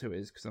disclose who it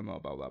is because I'm not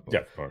about that. But...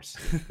 yeah, of course.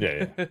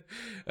 Yeah.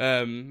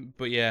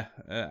 But yeah,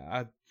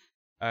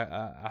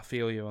 I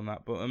feel you on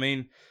that. But I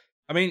mean,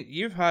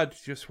 you've had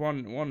just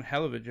one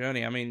hell of a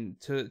journey. I mean,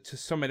 to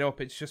sum it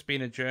up, it's just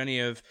been a journey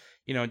of,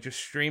 just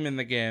streaming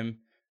the game.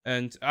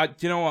 And do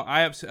you know what?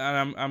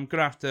 I'm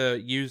gonna have to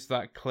use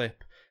that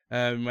clip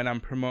when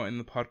I'm promoting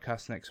the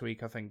podcast next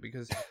week, I think,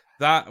 because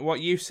that what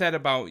you said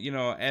about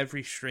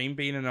every stream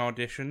being an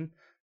audition,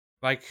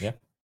 like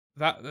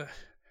that,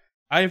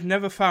 I've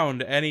never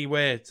found any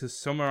way to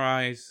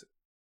summarize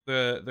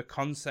the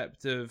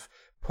concept of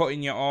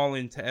putting your all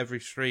into every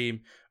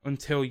stream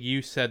until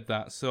you said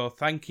that. So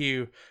thank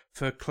you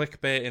for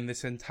clickbaiting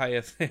this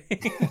entire thing.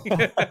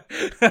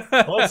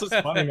 Well, it's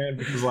just funny, man,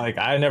 because like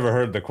I never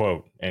heard the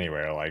quote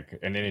anywhere, like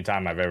in any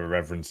time I've ever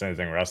referenced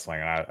anything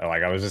wrestling. And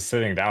I was just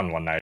sitting down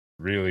one night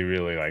really,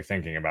 really like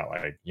thinking about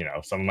like,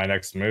 some of my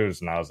next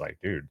moves. And I was like,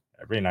 dude,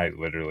 every night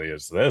literally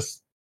is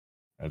this.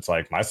 And it's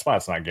like, my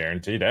spot's not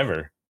guaranteed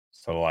ever.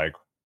 So like,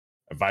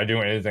 if I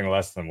do anything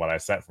less than what I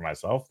set for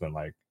myself, then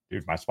like,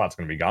 dude, my spot's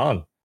going to be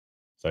gone.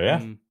 So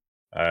yeah,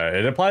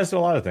 it applies to a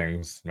lot of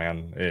things,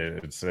 man.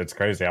 It's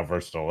crazy how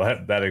versatile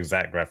that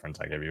exact reference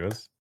I gave you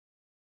is.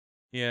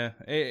 Yeah,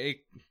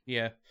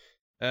 yeah.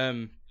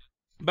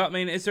 But I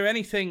mean, is there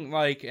anything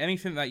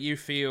that you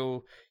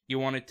feel you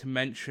wanted to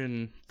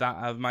mention that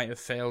I might have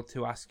failed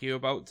to ask you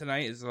about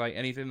tonight? Is there like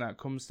anything that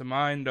comes to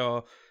mind,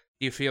 or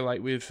do you feel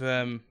like we've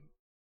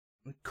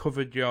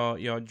covered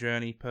your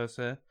journey per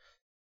se?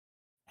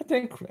 I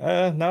think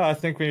no, I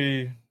think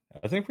we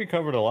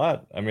covered a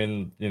lot. I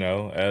mean,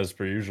 as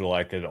per usual,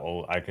 I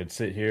could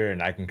sit here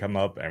and I can come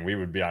up and we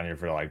would be on here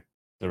for like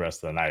the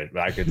rest of the night.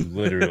 But I could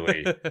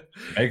literally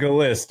make a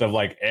list of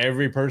like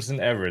every person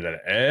ever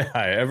that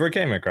I ever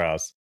came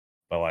across.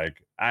 But like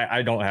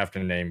I don't have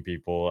to name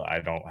people. I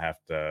don't have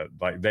to,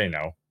 like, they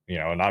know,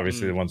 and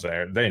obviously the ones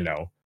that they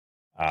know.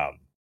 Um,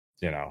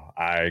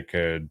 I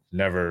could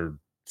never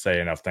say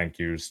enough thank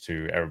yous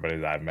to everybody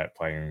that I've met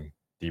playing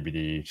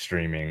DBD,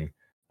 streaming,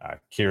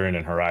 Kieran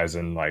and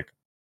Horizon. Like,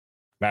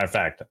 matter of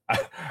fact,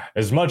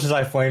 as much as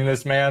I flame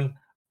this man,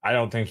 I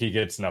don't think he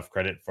gets enough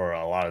credit for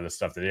a lot of the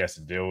stuff that he has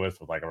to deal with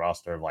like a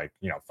roster of like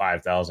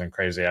 5,000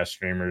 crazy ass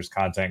streamers,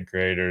 content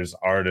creators,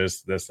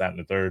 artists, this, that, and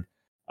the third.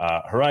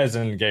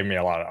 Horizon gave me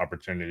a lot of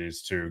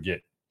opportunities to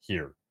get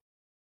here,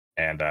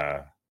 and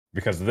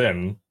because of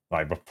them,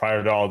 like, but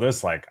prior to all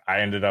this, like, I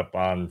ended up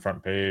on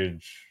front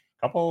page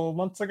a couple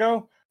months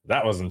ago.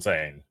 That was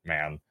insane,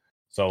 man.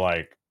 So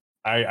like,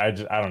 I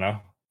don't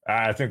know.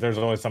 I think there's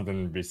always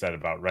something to be said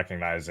about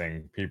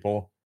recognizing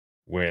people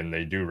when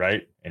they do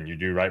right and you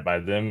do right by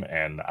them.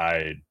 And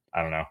I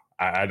don't know.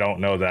 I don't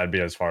know that I'd be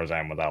as far as I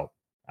am without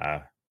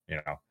you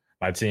know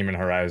my team in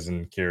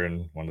Horizon.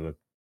 Kieran, one of the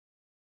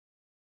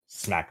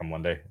smack him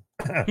one day,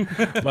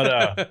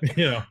 but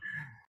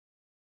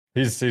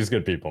he's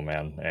good people,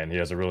 man, and he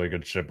has a really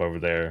good ship over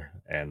there,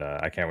 and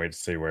I can't wait to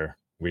see where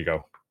we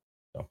go.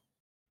 So.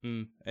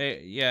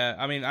 Yeah,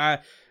 I mean, I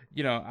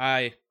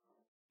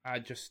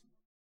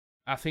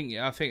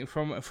think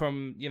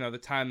from the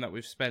time that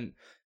we've spent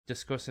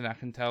discussing, I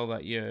can tell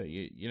that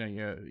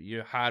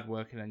you're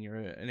hardworking and you're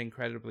an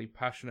incredibly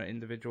passionate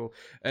individual,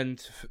 and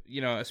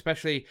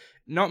especially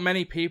not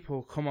many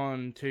people come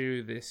on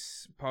to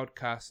this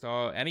podcast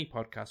or any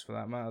podcast for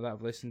that matter that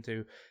I've listened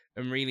to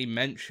and really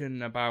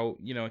mention about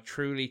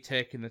truly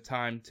taking the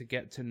time to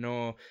get to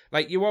know.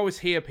 Like, you always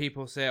hear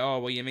people say, oh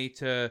well, you need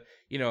to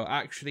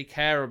actually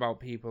care about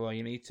people, or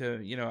you need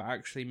to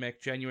actually make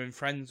genuine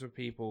friends with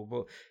people.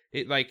 But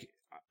it, like,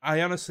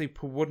 I honestly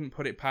wouldn't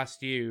put it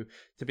past you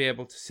to be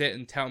able to sit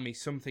and tell me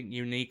something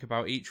unique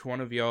about each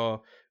one of your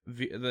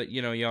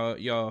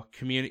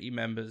community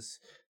members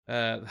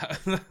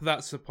that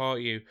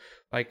support you.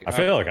 Like, I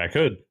feel like I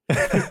could.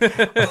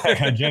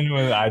 Like, I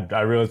genuinely,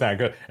 I really think I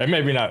could.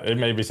 It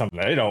may be something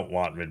they don't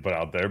want me to put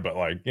out there, but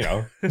like,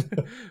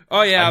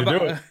 oh yeah, I can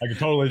do it. I can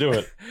totally do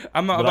it.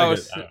 I'm not but about.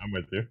 I'm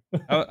with you.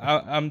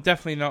 I'm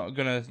definitely not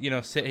gonna,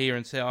 sit here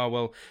and say, oh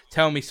well,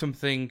 tell me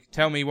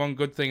one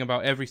good thing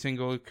about every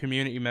single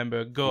community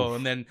member. Go. Oof.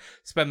 And then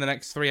spend the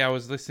next 3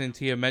 hours listening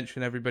to you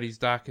mention everybody's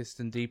darkest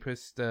and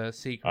deepest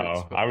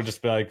secrets. I would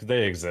just be like,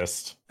 they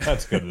exist.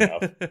 That's good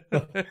enough.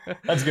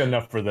 That's good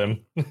enough for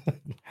them.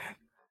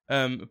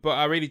 But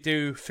I really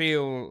do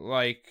feel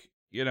like,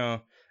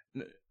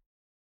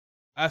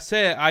 I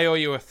say I owe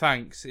you a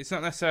thanks. It's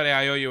not necessarily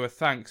I owe you a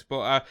thanks,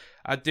 but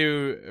I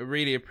do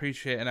really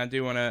appreciate, and I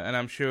do want to, and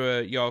I'm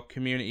sure your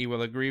community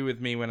will agree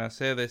with me when I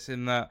say this,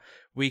 in that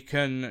we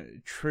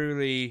can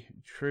truly,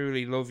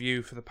 truly love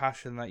you for the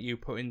passion that you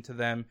put into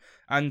them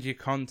and your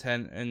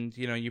content, and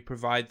you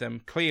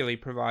clearly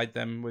provide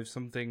them with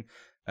something,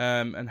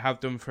 and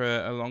have done for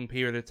a long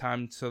period of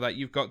time, so that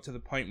you've got to the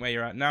point where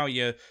you're at now.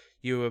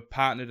 You were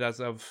partnered as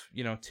of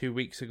 2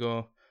 weeks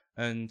ago,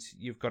 and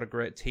you've got a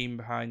great team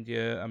behind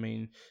you. I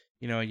mean,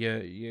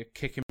 you're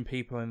kicking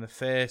people in the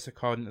face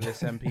according to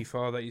this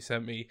MP4 that you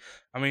sent me.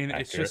 I mean,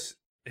 it's just,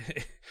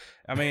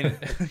 I mean,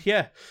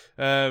 yeah.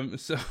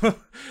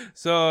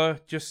 So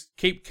just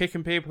keep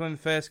kicking people in the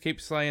face,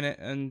 keep slaying it,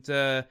 and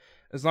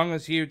as long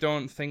as you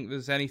don't think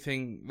there's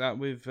anything that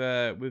we've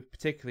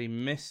particularly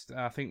missed,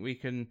 I think we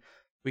can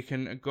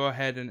go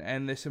ahead and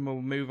end this, and we'll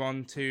move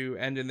on to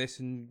ending this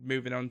and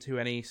moving on to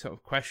any sort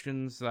of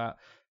questions that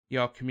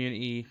your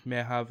community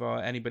may have, or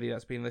anybody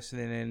that's been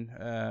listening in,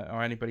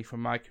 or anybody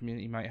from my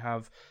community might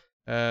have.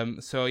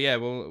 So yeah,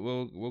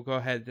 we'll go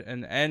ahead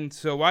and end.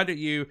 So why don't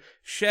you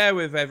share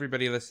with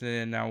everybody listening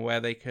in now where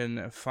they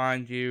can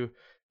find you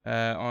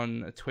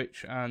on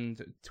Twitch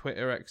and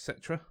Twitter,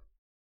 etc.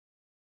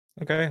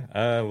 Okay.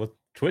 With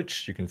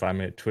Twitch, you can find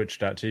me at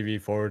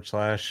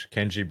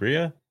twitch.tv/Kenji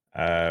Bria.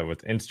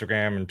 With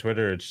Instagram and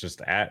Twitter, it's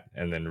just @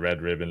 and then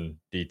Red Ribbon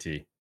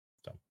DT.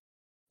 So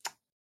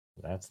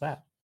that's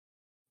that.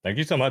 Thank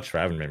you so much for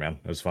having me, man.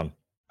 It was fun.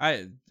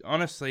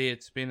 Honestly,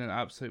 it's been an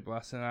absolute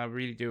blessing. I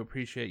really do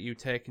appreciate you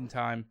taking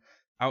time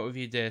out of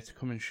your day to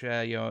come and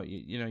share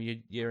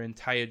your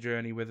entire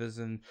journey with us,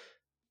 and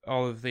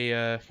all of the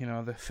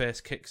the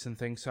face kicks and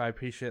things. So I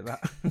appreciate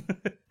that.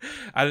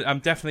 I'm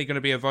definitely going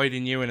to be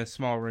avoiding you in a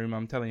small room.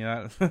 I'm telling you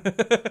that.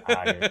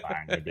 You're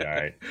fine. You'll be all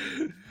right.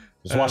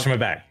 Just watch my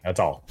back. That's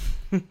all.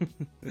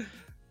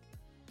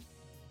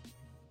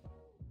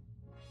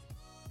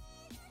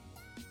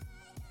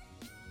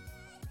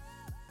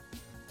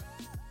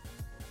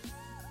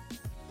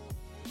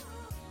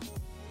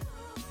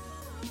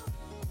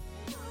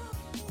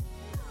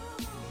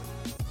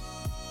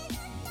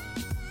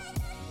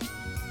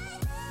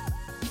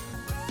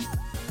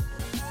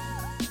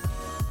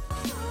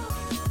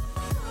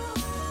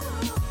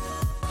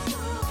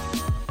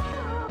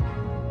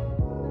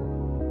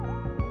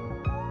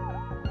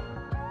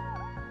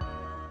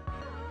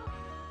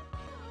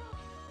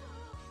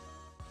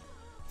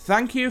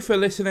 Thank you for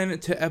listening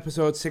to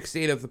episode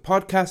 16 of the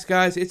podcast,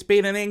 guys. It's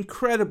been an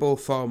incredible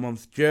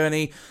 4-month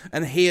journey,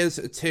 and here's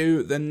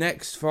to the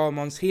next 4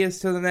 months. Here's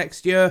to the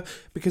next year,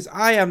 because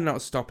I am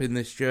not stopping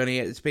this journey.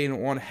 It's been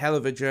one hell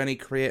of a journey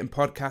creating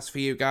podcasts for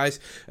you guys,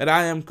 and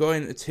I am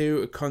going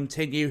to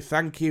continue.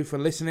 Thank you for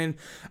listening.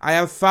 I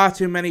have far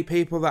too many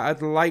people that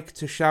I'd like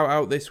to shout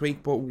out this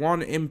week, but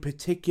one in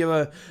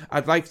particular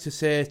I'd like to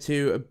say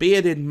to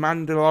Bearded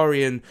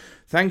Mandalorian.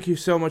 Thank you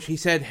so much. He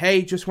said,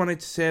 hey, just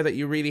wanted to say that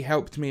you really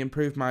helped me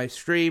improve my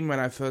stream when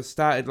I first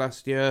started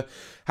last year.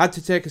 Had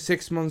to take a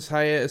 6 months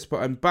hiatus,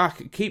 but I'm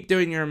back. Keep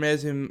doing your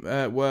amazing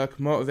work,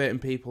 motivating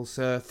people,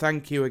 sir.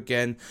 Thank you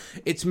again.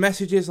 It's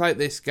messages like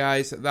this,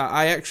 guys, that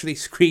I actually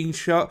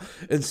screenshot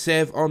and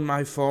save on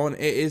my phone.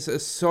 It is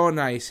so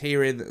nice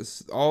hearing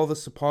all the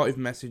supportive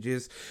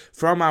messages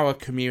from our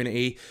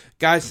community.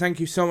 Guys,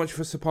 thank you so much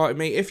for supporting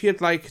me. If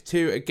you'd like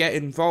to get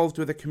involved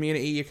with the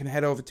community, you can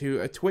head over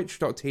to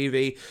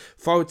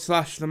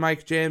twitch.tv/The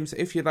Mike James.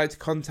 If you'd like to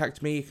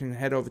contact me, you can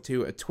head over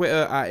to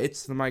Twitter at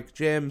It's The Mike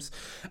James.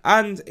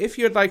 And if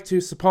you'd like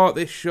to support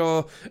this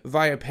show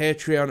via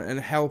Patreon and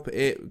help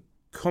it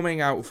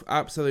coming out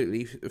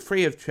absolutely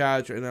free of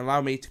charge and allow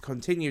me to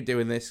continue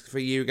doing this for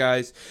you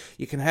guys,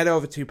 you can head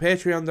over to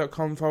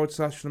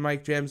patreon.com/The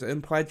Mike James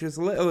and pledge as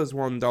little as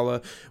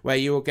 $1, where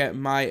you will get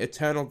my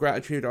eternal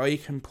gratitude, or you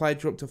can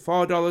pledge up to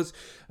 $4,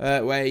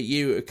 where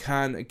you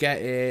can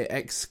get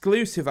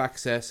exclusive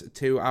access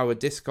to our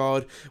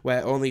Discord,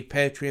 where only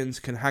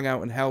Patreons can hang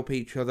out and help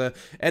each other.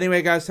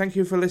 Anyway, guys, thank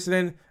you for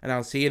listening, and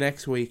I'll see you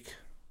next week.